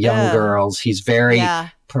likes the young girls. He's very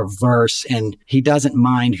perverse and he doesn't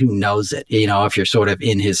mind who knows it, if you're sort of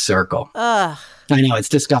in his circle. I know, it's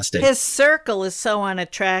disgusting. His circle is so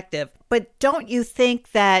unattractive. But don't you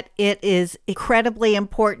think that it is incredibly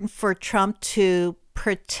important for Trump to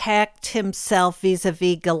protect himself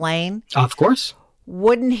vis-a-vis Ghislaine? Of course.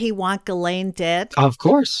 Wouldn't he want Ghislaine dead? Of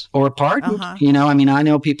course. Or pardoned. I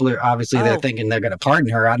know people are obviously they're thinking they're going to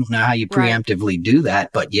pardon her. I don't know how you preemptively do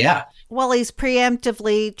that, but yeah. Well, he's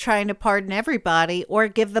preemptively trying to pardon everybody or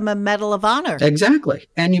give them a Medal of Honor. Exactly.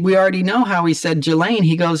 And we already know how he said Ghislaine.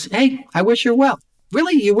 He goes, hey, I wish her well.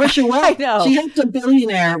 Really? You wish her well? I know. She helped a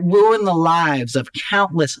billionaire ruin the lives of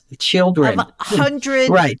countless children. Of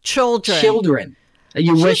 100 children.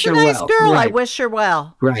 You She's wish her a nice well. girl. Right. I wish her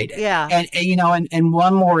well. Right. Yeah. And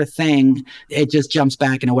one more thing, it just jumps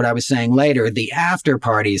back into what I was saying later. The after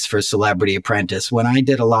parties for Celebrity Apprentice, when I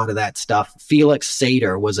did a lot of that stuff, Felix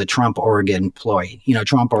Sater was a Trump employee,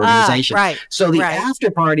 Trump organization. Right. So the after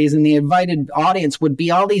parties and the invited audience would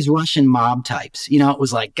be all these Russian mob types. It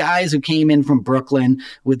was like guys who came in from Brooklyn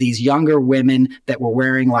with these younger women that were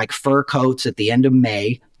wearing fur coats at the end of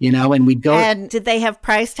May. And we'd go. And did they have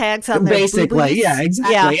price tags on their basically? boobies? Yeah,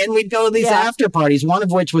 exactly. Yeah. And we'd go to these after parties, one of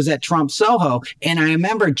which was at Trump Soho. And I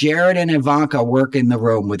remember Jared and Ivanka work in the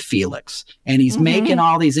room with Felix. And he's making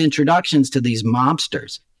all these introductions to these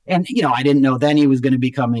mobsters. And, I didn't know then he was going to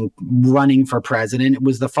be running for president. It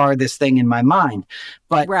was the farthest thing in my mind.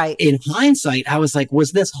 But in hindsight, I was like,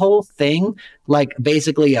 was this whole thing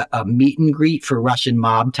basically a meet and greet for Russian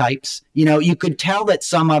mob types? You could tell that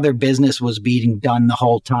some other business was being done the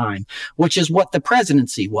whole time, which is what the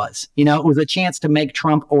presidency was. It was a chance to make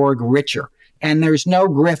Trump org richer. And there's no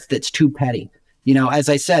grift that's too petty. As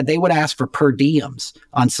I said, they would ask for per diems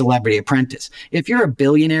on Celebrity Apprentice. If you're a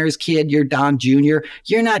billionaire's kid, you're Don Jr.,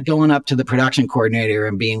 you're not going up to the production coordinator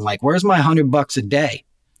and being like, where's my $100 a day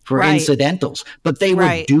for incidentals? But they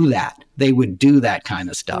would do that. They would do that kind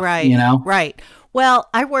of stuff, Right. Well,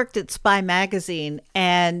 I worked at Spy Magazine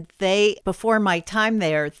and before my time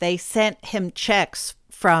there, they sent him checks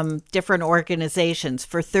from different organizations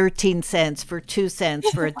for 13 cents, for 2 cents,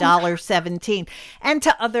 for $1.17, and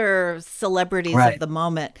to other celebrities of the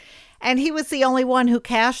moment. And he was the only one who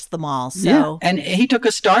cashed them all. So. Yeah, and he took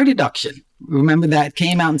a star deduction. Remember that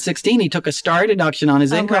came out in 16. He took a star deduction on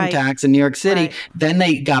his income tax in New York City. Right. Then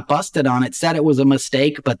they got busted on it, said it was a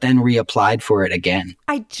mistake, but then reapplied for it again.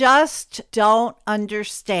 I just don't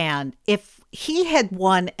understand. If he had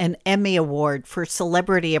won an Emmy Award for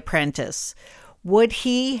Celebrity Apprentice, would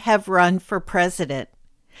he have run for president?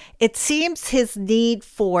 It seems his need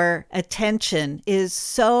for attention is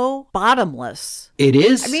so bottomless. It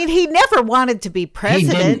is. I mean, he never wanted to be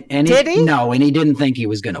president, did he? No, and he didn't think he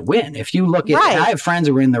was going to win. If you look at, I have friends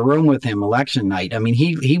who were in the room with him election night. I mean,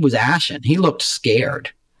 he was ashen. He looked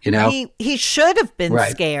scared. You know, he should have been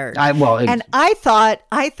scared. And I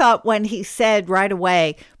thought when he said right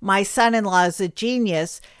away, "My son-in-law is a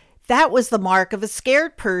genius," that was the mark of a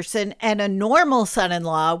scared person. And a normal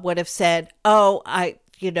son-in-law would have said, "Oh,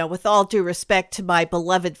 with all due respect to my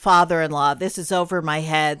beloved father-in-law, this is over my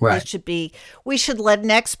head. Right. We should let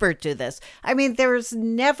an expert do this." I mean, there was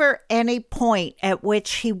never any point at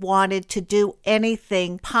which he wanted to do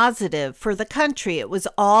anything positive for the country. It was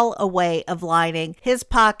all a way of lining his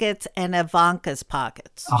pockets and Ivanka's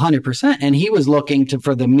pockets. 100%. And he was looking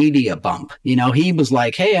for the media bump. He was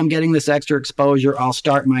like, hey, I'm getting this extra exposure. I'll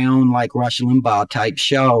start my own like Rush Limbaugh type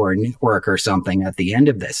show or network or something at the end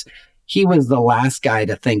of this. He was the last guy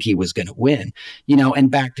to think he was going to win,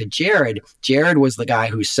 and back to Jared was the guy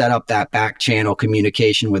who set up that back channel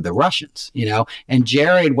communication with the Russians, and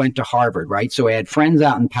Jared went to Harvard, right? So he had friends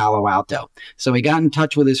out in Palo Alto. So he got in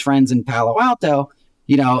touch with his friends in Palo Alto,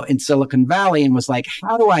 in Silicon Valley and was like,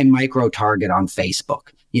 how do I micro target on Facebook?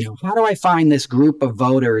 How do I find this group of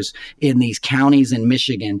voters in these counties in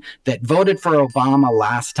Michigan that voted for Obama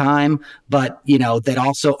last time, but, that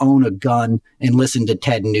also own a gun and listen to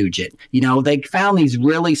Ted Nugent? They found these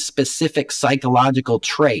really specific psychological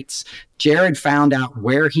traits. Jared found out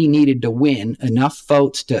where he needed to win enough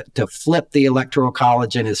votes to flip the Electoral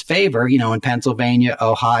College in his favor, in Pennsylvania,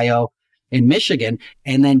 Ohio, in Michigan.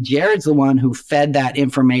 And then Jared's the one who fed that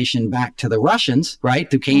information back to the Russians, right?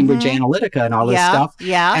 Through Cambridge Analytica and all this stuff.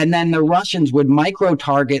 Yeah. And then the Russians would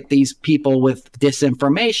micro-target these people with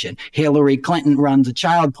disinformation. Hillary Clinton runs a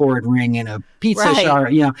child porn ring in a pizza shop.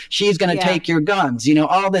 She's going to take your guns,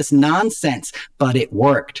 all this nonsense. But it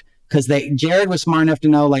worked. Because Jared was smart enough to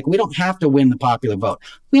know, like, we don't have to win the popular vote.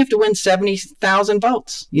 We have to win 70,000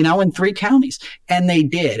 votes, in 3 counties. And they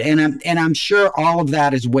did. And I'm sure all of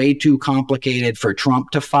that is way too complicated for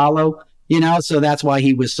Trump to follow, so that's why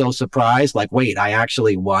he was so surprised. Like, wait, I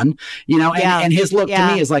actually won, and his look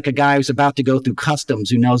to me is like a guy who's about to go through customs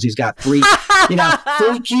who knows he's got 3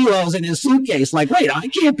 kilos in his suitcase. Like, wait, I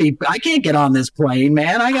can't get on this plane,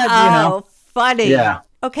 man. I got, Oh, funny. Yeah.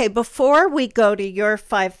 Okay, before we go to your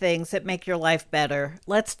 5 things that make your life better,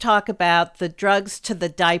 let's talk about the drugs to the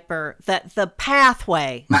diaper, the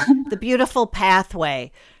pathway, the beautiful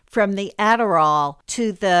pathway from the Adderall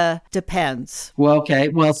to the Depends. Well, okay.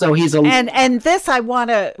 Well, so he's a... And this, I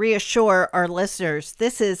want to reassure our listeners,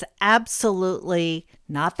 this is absolutely,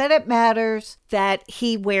 not that it matters, that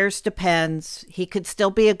he wears Depends. He could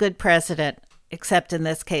still be a good president. Except in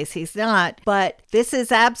this case, he's not. But this is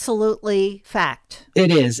absolutely fact. It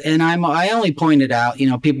is. And I only pointed out,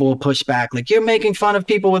 people will push back like, you're making fun of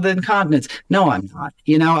people with incontinence. No, I'm not.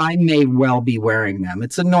 I may well be wearing them.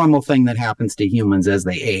 It's a normal thing that happens to humans as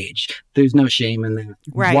they age. There's no shame in that.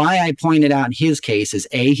 Right. Why I pointed out in his case is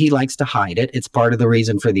he likes to hide it. It's part of the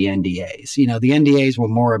reason for the NDAs. The NDAs were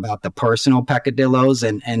more about the personal peccadillos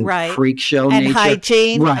and freak show and nature.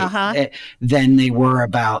 Hygiene. Right. Than they were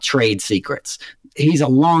about trade secrets. He's a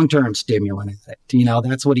long-term stimulant addict.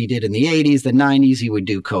 That's what he did in the 80s, the 90s. He would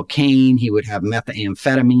do cocaine. He would have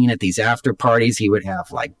methamphetamine at these after parties. He would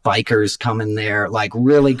have like bikers come in there, like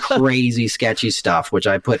really crazy, sketchy stuff, which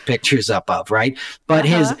I put pictures up of, right? But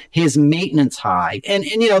his maintenance high, and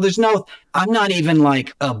I'm not even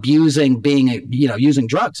like abusing using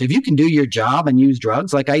drugs. If you can do your job and use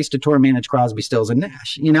drugs, like I used to tour manage Crosby, Stills and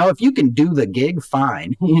Nash, if you can do the gig,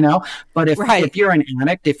 fine, but if you're an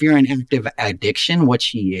addict, if you're in active addiction, which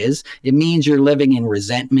he is, it means you're living in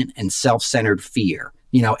resentment and self-centered fear.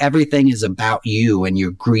 Everything is about you and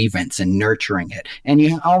your grievance and nurturing it.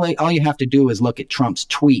 And all you have to do is look at Trump's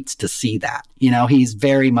tweets to see that. He's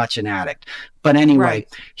very much an addict. But anyway, Right.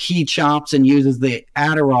 he chops and uses the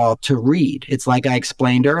Adderall to read. It's like I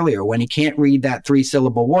explained earlier, when he can't read that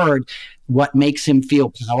 3-syllable word, what makes him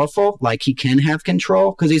feel powerful, like he can have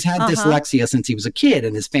control, because he's had dyslexia since he was a kid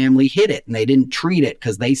and his family hid it and they didn't treat it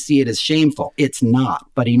because they see it as shameful. It's not,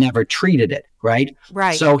 but he never treated it. Right.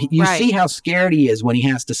 Right. So you Right. see how scared he is when he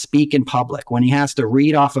has to speak in public, when he has to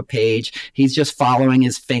read off a page. He's just following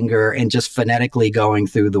his finger and just phonetically going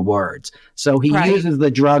through the words. So he Right. uses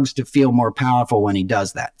the drugs to feel more powerful when he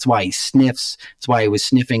does that. That's why he sniffs. That's why he was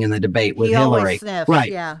sniffing in the debate with He Hillary. always sniffs,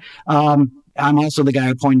 Right. yeah. I'm also the guy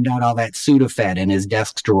who pointed out all that Sudafed in his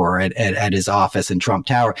desk drawer at his office in Trump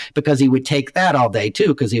Tower, because he would take that all day too,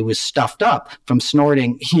 because he was stuffed up from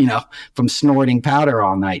snorting powder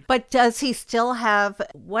all night. But does he still have,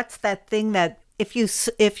 what's that thing that if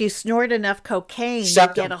you snort enough cocaine,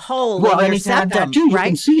 Septum. you get a hole Well, in and your he's had septum, that too. You right?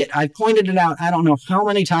 can see it. I've pointed it out. I don't know how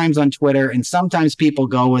many times on Twitter, and sometimes people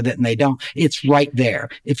go with it and they don't. It's right there.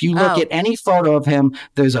 If you look Oh. at any photo of him,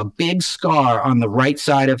 there's a big scar on the right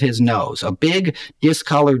side of his nose, a big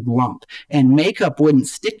discolored lump, and makeup wouldn't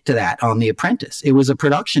stick to that on The Apprentice. It was a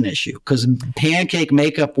production issue because pancake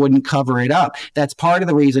makeup wouldn't cover it up. That's part of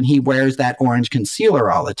the reason he wears that orange concealer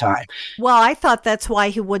all the time. Well, I thought that's why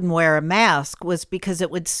he wouldn't wear a mask, was because it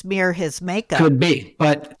would smear his makeup. Could be.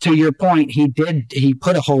 But to your point, he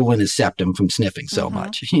put a hole in his septum from sniffing so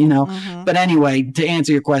much, But anyway, to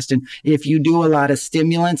answer your question, if you do a lot of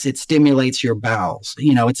stimulants, it stimulates your bowels.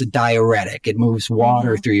 It's a diuretic. It moves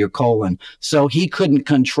water through your colon. So he couldn't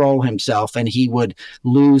control himself and he would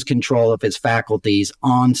lose control of his faculties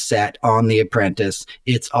on set, on The Apprentice.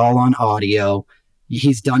 It's all on audio.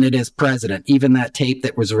 He's done it as president. Even that tape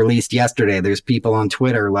that was released yesterday, there's people on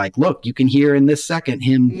Twitter like, look, you can hear in this second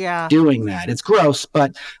him doing that. It's gross,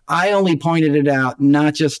 but I only pointed it out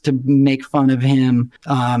not just to make fun of him,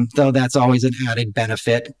 though that's always an added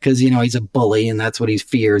benefit because, he's a bully and that's what he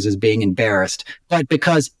fears is being embarrassed, but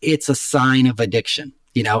because it's a sign of addiction,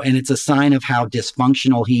 and it's a sign of how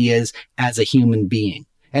dysfunctional he is as a human being.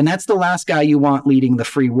 And that's the last guy you want leading the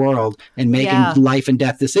free world and making life and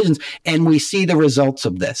death decisions. And we see the results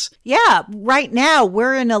of this. Yeah. Right now,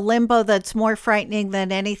 we're in a limbo that's more frightening than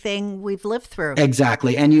anything we've lived through.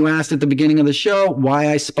 Exactly. And you asked at the beginning of the show why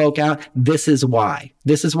I spoke out. This is why.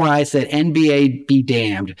 This is why I said NBA be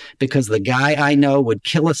damned, because the guy I know would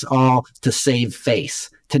kill us all to save face,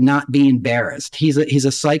 to not be embarrassed. He's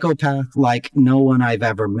a psychopath like no one I've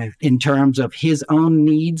ever met. In terms of his own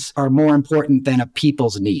needs are more important than a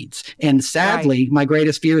people's needs. And sadly, my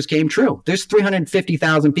greatest fears came true. There's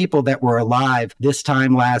 350,000 people that were alive this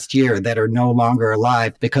time last year that are no longer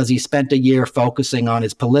alive because he spent a year focusing on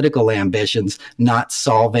his political ambitions, not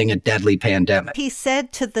solving a deadly pandemic. He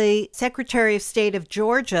said to the Secretary of State of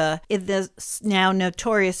Georgia in the now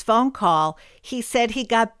notorious phone call, he said he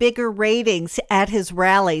got bigger ratings at his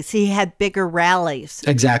rallies. He had bigger rallies.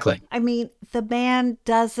 Exactly. I mean, the man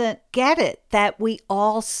doesn't get it, that we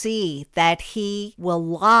all see that he will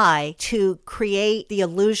lie to create the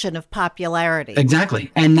illusion of popularity.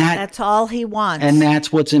 Exactly. And that's all he wants. And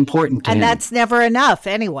that's what's important to him. And that's never enough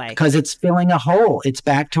anyway. Because it's filling a hole. It's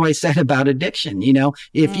back to what I said about addiction.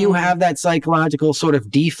 If you have that psychological sort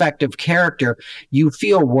of defective character, you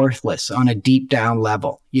feel worthless on a deep down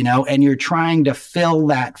level, and you're trying to fill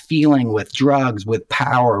that feeling with drugs, with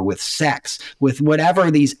power, with sex, with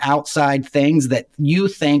whatever these outside things that you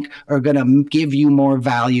think are going to give you more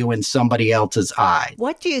value in somebody else's eye.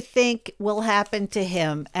 What do you think will happen to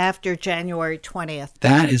him after January 20th?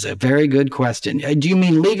 That is a very good question. Do you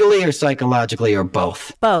mean legally or psychologically or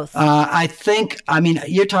both? Both.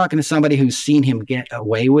 You're talking to somebody who's seen him get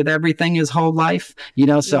away with everything his whole life,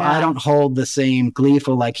 I don't hold the same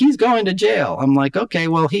gleeful, like, he's going to jail. I'm like, okay,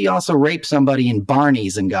 well, he also raped somebody in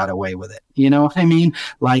Barney's and got away with it. You know what I mean?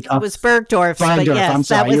 Like it was Bergdorf's, but yes, I'm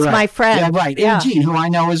sorry, that was right. my friend. Yeah, right. And Gene, who I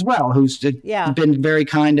know as well, who's been very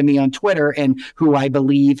kind to me on Twitter and who I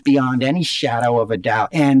believe beyond any shadow of a doubt.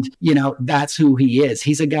 And, that's who he is.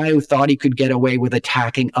 He's a guy who thought he could get away with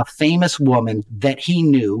attacking a famous woman that he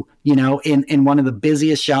knew, in one of the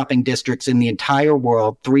busiest shopping districts in the entire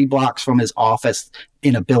world, 3 blocks from his office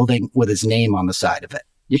in a building with his name on the side of it.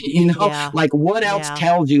 Like what else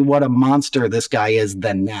tells you what a monster this guy is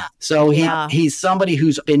than that? So he's somebody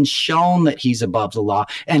who's been shown that he's above the law.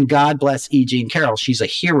 And God bless E. Jean Carroll. She's a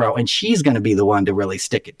hero and she's going to be the one to really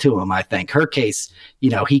stick it to him. I think her case,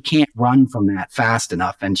 he can't run from that fast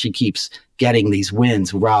enough. And she keeps getting these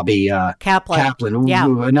wins. Robbie Kaplan,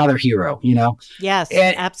 another hero, Yes,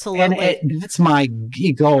 absolutely. And that's my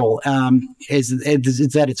goal, is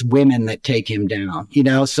that it's women that take him down,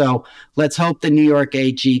 So let's hope the New York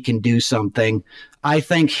AG can do something. I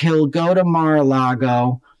think he'll go to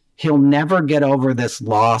Mar-a-Lago He'll never get over this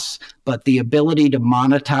loss, but the ability to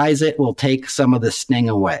monetize it will take some of the sting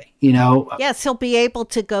away, Yes, he'll be able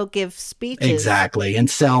to go give speeches. Exactly. And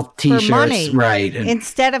sell T-shirts. For money. Right. And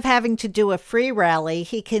instead of having to do a free rally,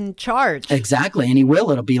 he can charge. Exactly. And he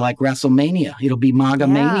will. It'll be like WrestleMania. It'll be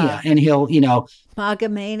MAGA-mania. And he'll,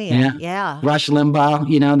 MAGA-mania. Yeah. Rush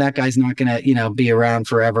Limbaugh, that guy's not going to, be around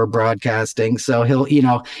forever broadcasting. So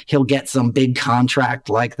he'll get some big contract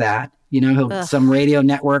like that. Some radio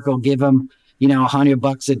network will give him,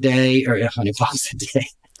 $100 a day or $100 a day.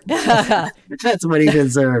 That's what he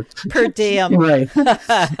deserved. Per diem. Right.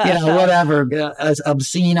 Whatever, an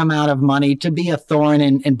obscene amount of money to be a thorn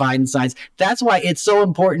in Biden's sides. That's why it's so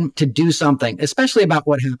important to do something, especially about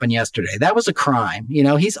what happened yesterday. That was a crime.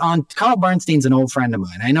 Carl Bernstein's an old friend of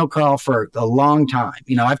mine. I know Carl for a long time.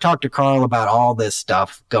 I've talked to Carl about all this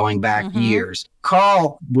stuff going back years.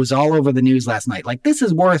 Carl was all over the news last night. Like, this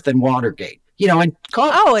is worse than Watergate. And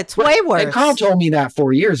Carl, it's way worse. And Carl told me that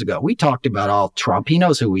 4 years ago. We talked about all Trump. He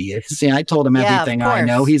knows who he is. I told him everything I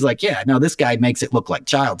know. He's like, yeah, no, this guy makes it look like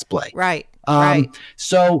child's play. Right.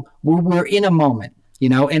 So we're in a moment,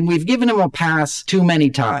 and we've given him a pass too many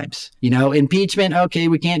times. Impeachment, okay,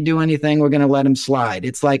 we can't do anything. We're going to let him slide.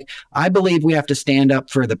 It's like, I believe we have to stand up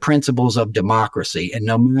for the principles of democracy. And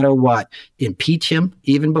no matter what, impeach him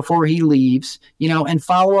even before he leaves, and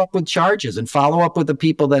follow up with charges and follow up with the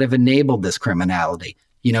people that have enabled this criminality.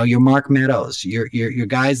 Your Mark Meadows, your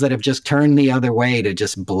guys that have just turned the other way to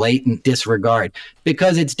just blatant disregard,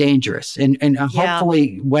 because it's dangerous. And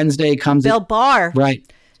hopefully Wednesday comes. Bill Barr. Right.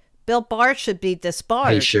 Bill Barr should be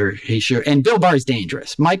disbarred. He sure. And Bill Barr is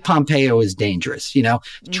dangerous. Mike Pompeo is dangerous.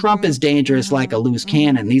 Trump is dangerous like a loose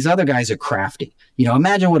cannon. These other guys are crafty.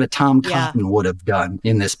 Imagine what a Tom Cotton would have done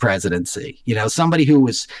in this presidency. Somebody who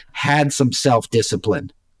had some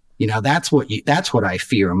self-discipline. That's what I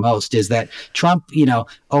fear most, is that Trump,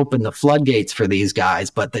 opened the floodgates for these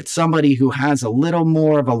guys, but that somebody who has a little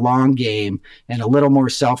more of a long game and a little more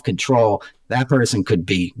self-control, that person could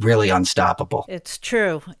be really unstoppable. It's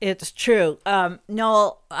true.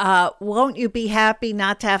 Noel, won't you be happy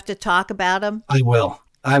not to have to talk about him? I will.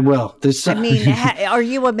 Are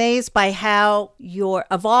you amazed by how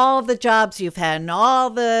of all the jobs you've had and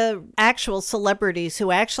all the actual celebrities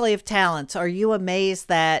who actually have talents, are you amazed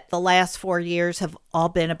that the last 4 years have all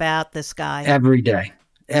been about this guy? Every day.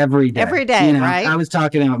 Every day, right? I was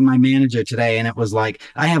talking to my manager today, and it was like,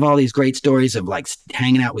 I have all these great stories of like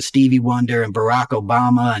hanging out with Stevie Wonder and Barack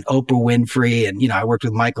Obama and Oprah Winfrey. And, I worked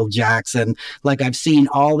with Michael Jackson. Like, I've seen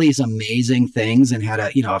all these amazing things and had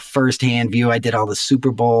a firsthand view. I did all the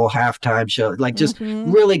Super Bowl halftime show, like just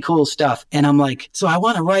really cool stuff. And I'm like, so I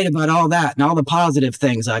want to write about all that and all the positive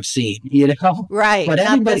things I've seen, Right. But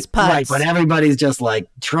everybody's just like,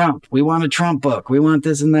 Trump, we want a Trump book. We want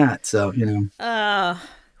this and that. So,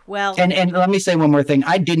 Well, and let me say one more thing.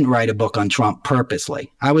 I didn't write a book on Trump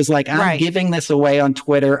purposely. I was like, I'm giving this away on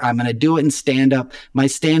Twitter. I'm going to do it in stand-up. My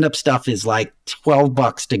stand-up stuff is like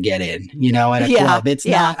 $12 to get in, at a club. It's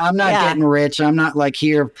not, I'm not getting rich. I'm not like,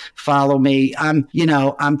 here, follow me. I'm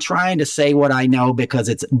trying to say what I know because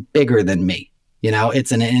it's bigger than me.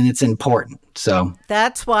 It's important. So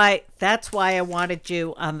that's why I wanted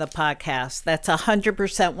you on the podcast. That's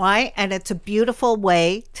 100% why. And it's a beautiful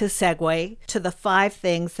way to segue to the 5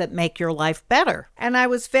 things that make your life better. And I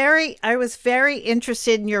was very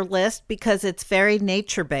interested in your list because it's very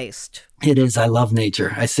nature based. It is. I love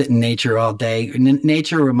nature. I sit in nature all day.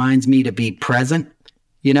 Nature reminds me to be present.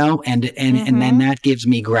 And then that gives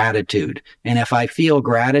me gratitude. And if I feel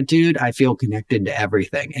gratitude, I feel connected to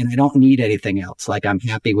everything, and I don't need anything else. Like, I'm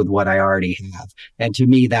happy with what I already have. And to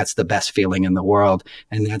me, that's the best feeling in the world.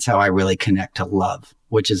 And that's how I really connect to love,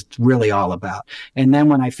 which is really all about. And then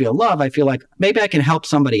when I feel love, I feel like maybe I can help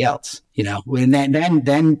somebody else, and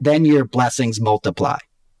then your blessings multiply.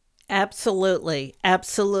 Absolutely.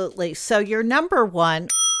 Absolutely. So your number 1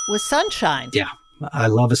 was sunshine. Yeah. I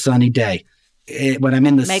love a sunny day. When I'm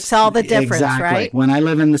in the makes all the difference, exactly. Right? When I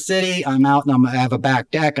live in the city, I'm out and I have a back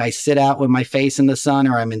deck. I sit out with my face in the sun,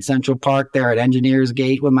 or I'm in Central Park there at Engineers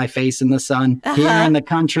Gate with my face in the sun. Here in the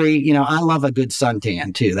country, I love a good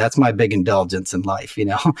suntan too. That's my big indulgence in life.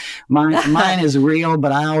 Mine is real,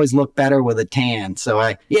 but I always look better with a tan. So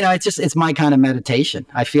it's my kind of meditation.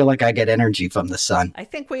 I feel like I get energy from the sun. I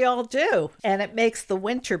think we all do, and it makes the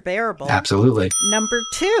winter bearable. Absolutely. Number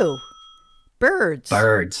 2.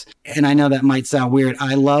 Birds. And I know that might sound weird.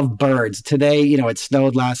 I love birds. Today, it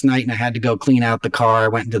snowed last night and I had to go clean out the car. I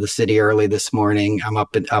went into the city early this morning. I'm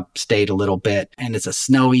up in upstate a little bit, and it's a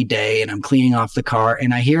snowy day and I'm cleaning off the car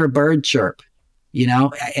and I hear a bird chirp,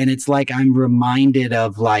 and it's like I'm reminded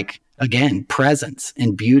of like again, presence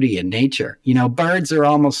and beauty in nature. Birds are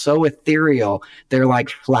almost so ethereal. They're like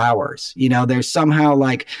flowers. They're somehow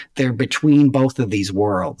like they're between both of these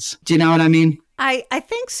worlds. Do you know what I mean? I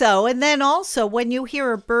think so. And then also when you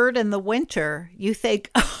hear a bird in the winter, you think,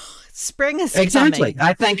 oh, spring is exactly. coming.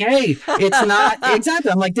 I think, hey, it's not exactly.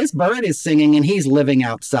 I'm like, this bird is singing and he's living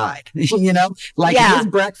outside, his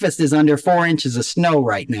breakfast is under 4 inches of snow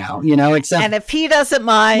right now, except. And if he doesn't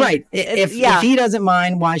mind. Right. If he doesn't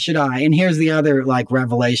mind, why should I? And here's the other like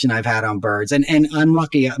revelation I've had on birds. And I'm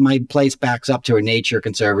lucky. My place backs up to a nature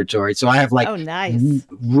conservatory. So I have like, oh, nice.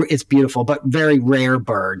 It's beautiful, but very rare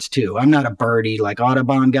birds too. I'm not a birdie like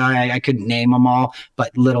Audubon guy. I couldn't name them all,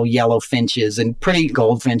 but little yellow finches and pretty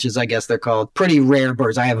goldfinches, I guess they're called. Pretty rare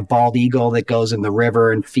birds. I have a bald eagle that goes in the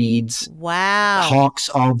river and feeds. Wow. Hawks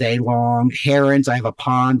all day long. Herons. I have a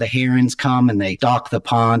pond. The herons come and they dock the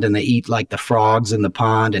pond and they eat like the frogs in the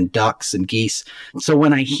pond, and ducks and geese. So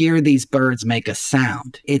when I hear these birds make a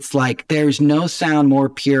sound, it's like there's no sound more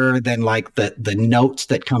pure than like the notes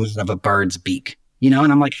that come out of a bird's beak. And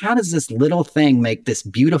I'm like, how does this little thing make this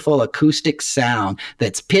beautiful acoustic sound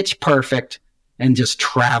that's pitch perfect and just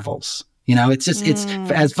travels? It's just, it's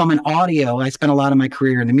as from an audio, I spent a lot of my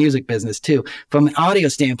career in the music business too. From an audio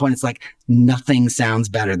standpoint, it's like nothing sounds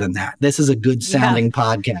better than that. This is a good sounding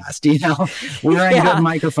podcast, we're in good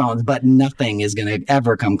microphones, but nothing is going to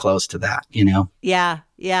ever come close to that,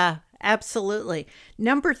 Yeah, absolutely.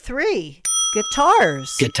 Number 3.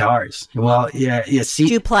 Guitars. Well, yeah. See,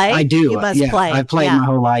 do you play? I do. You must play. I've played my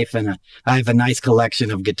whole life, and I have a nice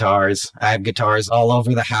collection of guitars. I have guitars all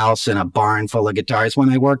over the house and a barn full of guitars. When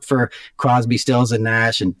I worked for Crosby, Stills and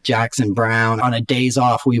Nash and Jackson Brown, on a days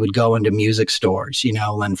off, we would go into music stores,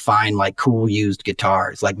 and find like cool used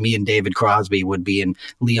guitars. Like me and David Crosby would be in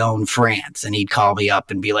Lyon, France, and he'd call me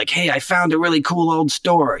up and be like, "Hey, I found a really cool old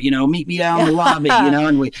store. Meet me down the lobby."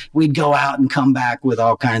 And we'd go out and come back with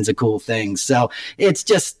all kinds of cool things. So it's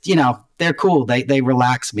just, they're cool. They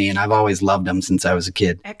relax me, and I've always loved them since I was a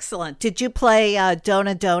kid. Excellent. Did you play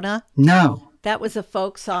Dona Dona? No. That was a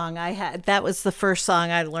folk song I had. That was the first song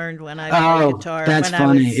I learned when I played guitar. That's when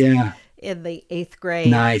funny. I was in the 8th grade.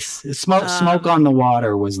 Nice. Smoke on the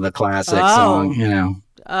Water was the classic song,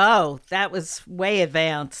 Oh, that was way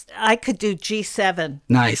advanced. I could do G7.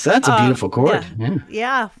 Nice. That's a beautiful chord.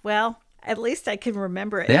 Yeah. Well, at least I can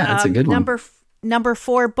remember it. Yeah, that's a good one. Number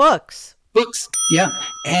 4, books. Books, yeah.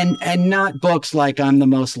 And not books like I'm the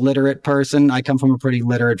most literate person. I come from a pretty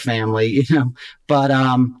literate family, but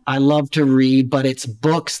I love to read, but it's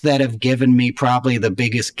books that have given me probably the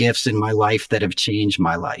biggest gifts in my life that have changed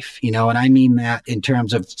my life, and I mean that in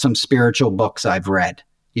terms of some spiritual books I've read.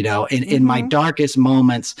 In my darkest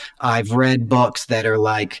moments, I've read books that are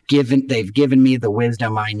like they've given me the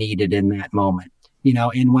wisdom I needed in that moment.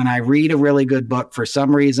 And when I read a really good book, for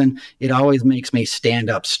some reason, it always makes me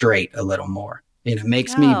stand up straight a little more. And it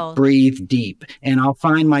makes me breathe deep. And I'll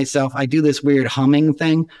find myself, I do this weird humming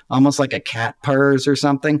thing, almost like a cat purrs or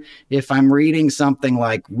something. If I'm reading something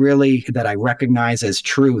like really that I recognize as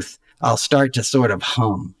truth, I'll start to sort of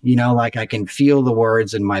hum, like I can feel the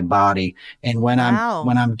words in my body. And when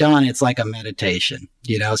I'm done, it's like a meditation,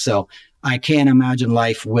 so I can't imagine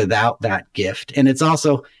life without that gift. And it's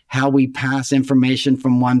also how we pass information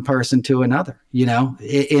from one person to another,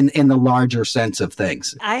 in the larger sense of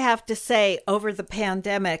things. I have to say, over the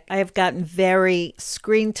pandemic, I have gotten very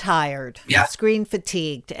screen tired, screen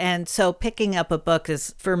fatigued. And so picking up a book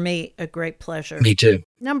is, for me, a great pleasure. Me too.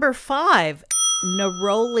 Number 5.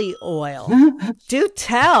 Neroli Oil. Do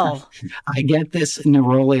tell. I get this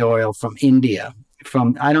Neroli oil from India.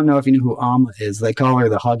 I don't know if you know who Amma is. They call her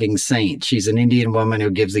the hugging saint. She's an Indian woman who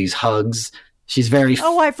gives these hugs. She's very...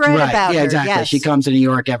 Oh, I've read about her. Yeah, exactly. Yes. She comes to New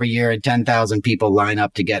York every year and 10,000 people line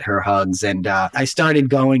up to get her hugs. And I started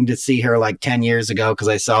going to see her like 10 years ago because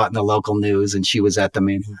I saw it in the local news and she was at the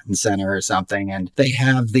Manhattan Center or something. And they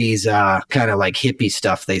have these kind of like hippie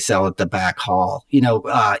stuff they sell at the back hall,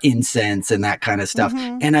 incense and that kind of stuff.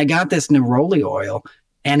 Mm-hmm. And I got this Neroli oil.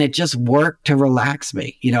 And it just worked to relax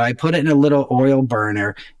me. I put it in a little oil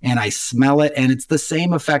burner and I smell it. And it's the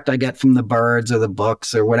same effect I get from the birds or the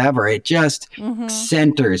books or whatever. It just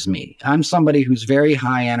centers me. I'm somebody who's very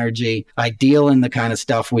high energy. I deal in the kind of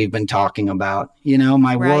stuff we've been talking about.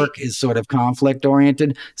 My work is sort of conflict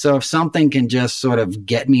oriented. So if something can just sort of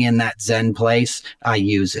get me in that Zen place, I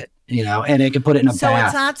use it. And it can put it in a bath. So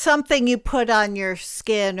it's not something you put on your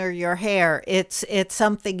skin or your hair. It's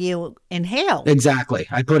something you inhale. Exactly.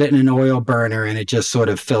 I put it in an oil burner and it just sort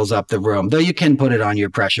of fills up the room. Though you can put it on your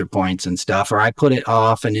pressure points and stuff. Or I put it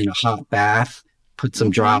off and in a hot bath, put some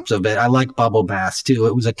drops of it. I like bubble baths too.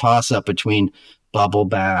 It was a toss up between bubble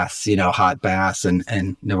baths, hot baths, and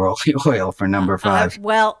neroli oil for number 5.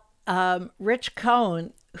 Rich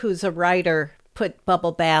Cohn, who's a writer, put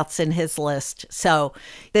bubble baths in his list. So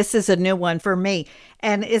this is a new one for me.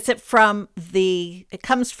 And is it it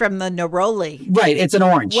comes from the neroli? Right. It's an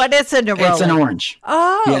orange. What is a neroli? It's an orange.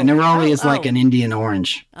 Oh. Yeah, neroli is like an Indian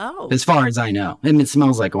orange. Oh. As far as I know. And it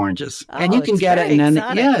smells like oranges. And you can get it in any,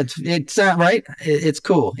 it's right. It's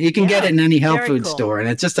cool. You can get it in any health food store, and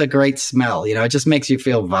it's just a great smell. It just makes you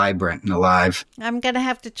feel vibrant and alive. I'm going to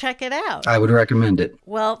have to check it out. I would recommend it.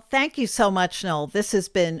 Well, thank you so much, Noel. This has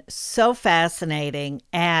been so fascinating,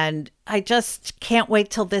 and I just can't wait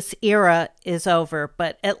till this era is over.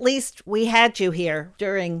 But at least we had you here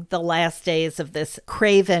during the last days of this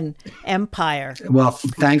craven empire. Well,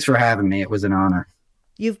 thanks for having me. It was an honor.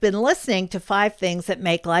 You've been listening to 5 Things That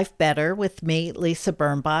Make Life Better with me, Lisa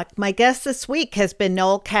Birnbach. My guest this week has been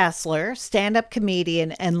Noel Casler, stand-up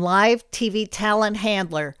comedian and live TV talent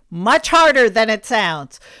handler, much harder than it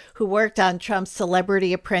sounds, who worked on Trump's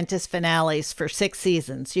Celebrity Apprentice finales for 6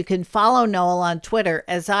 seasons. You can follow Noel on Twitter,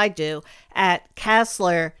 as I do, at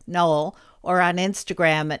Casler Noel, or on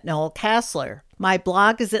Instagram at Noel Casler. My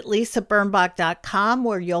blog is at lisabirnbach.com,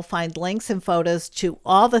 where you'll find links and photos to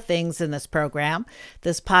all the things in this program.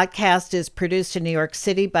 This podcast is produced in New York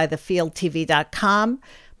City by thefieldtv.com.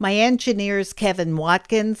 My engineer is Kevin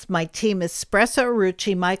Watkins. My team is Espresso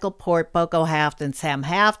Rucci, Michael Port, Boko Haft, and Sam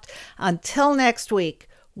Haft. Until next week,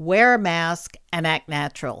 wear a mask and act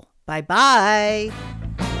natural. Bye-bye.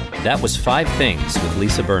 That was 5 Things with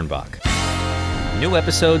Lisa Birnbach. New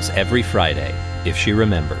episodes every Friday, if she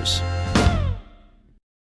remembers.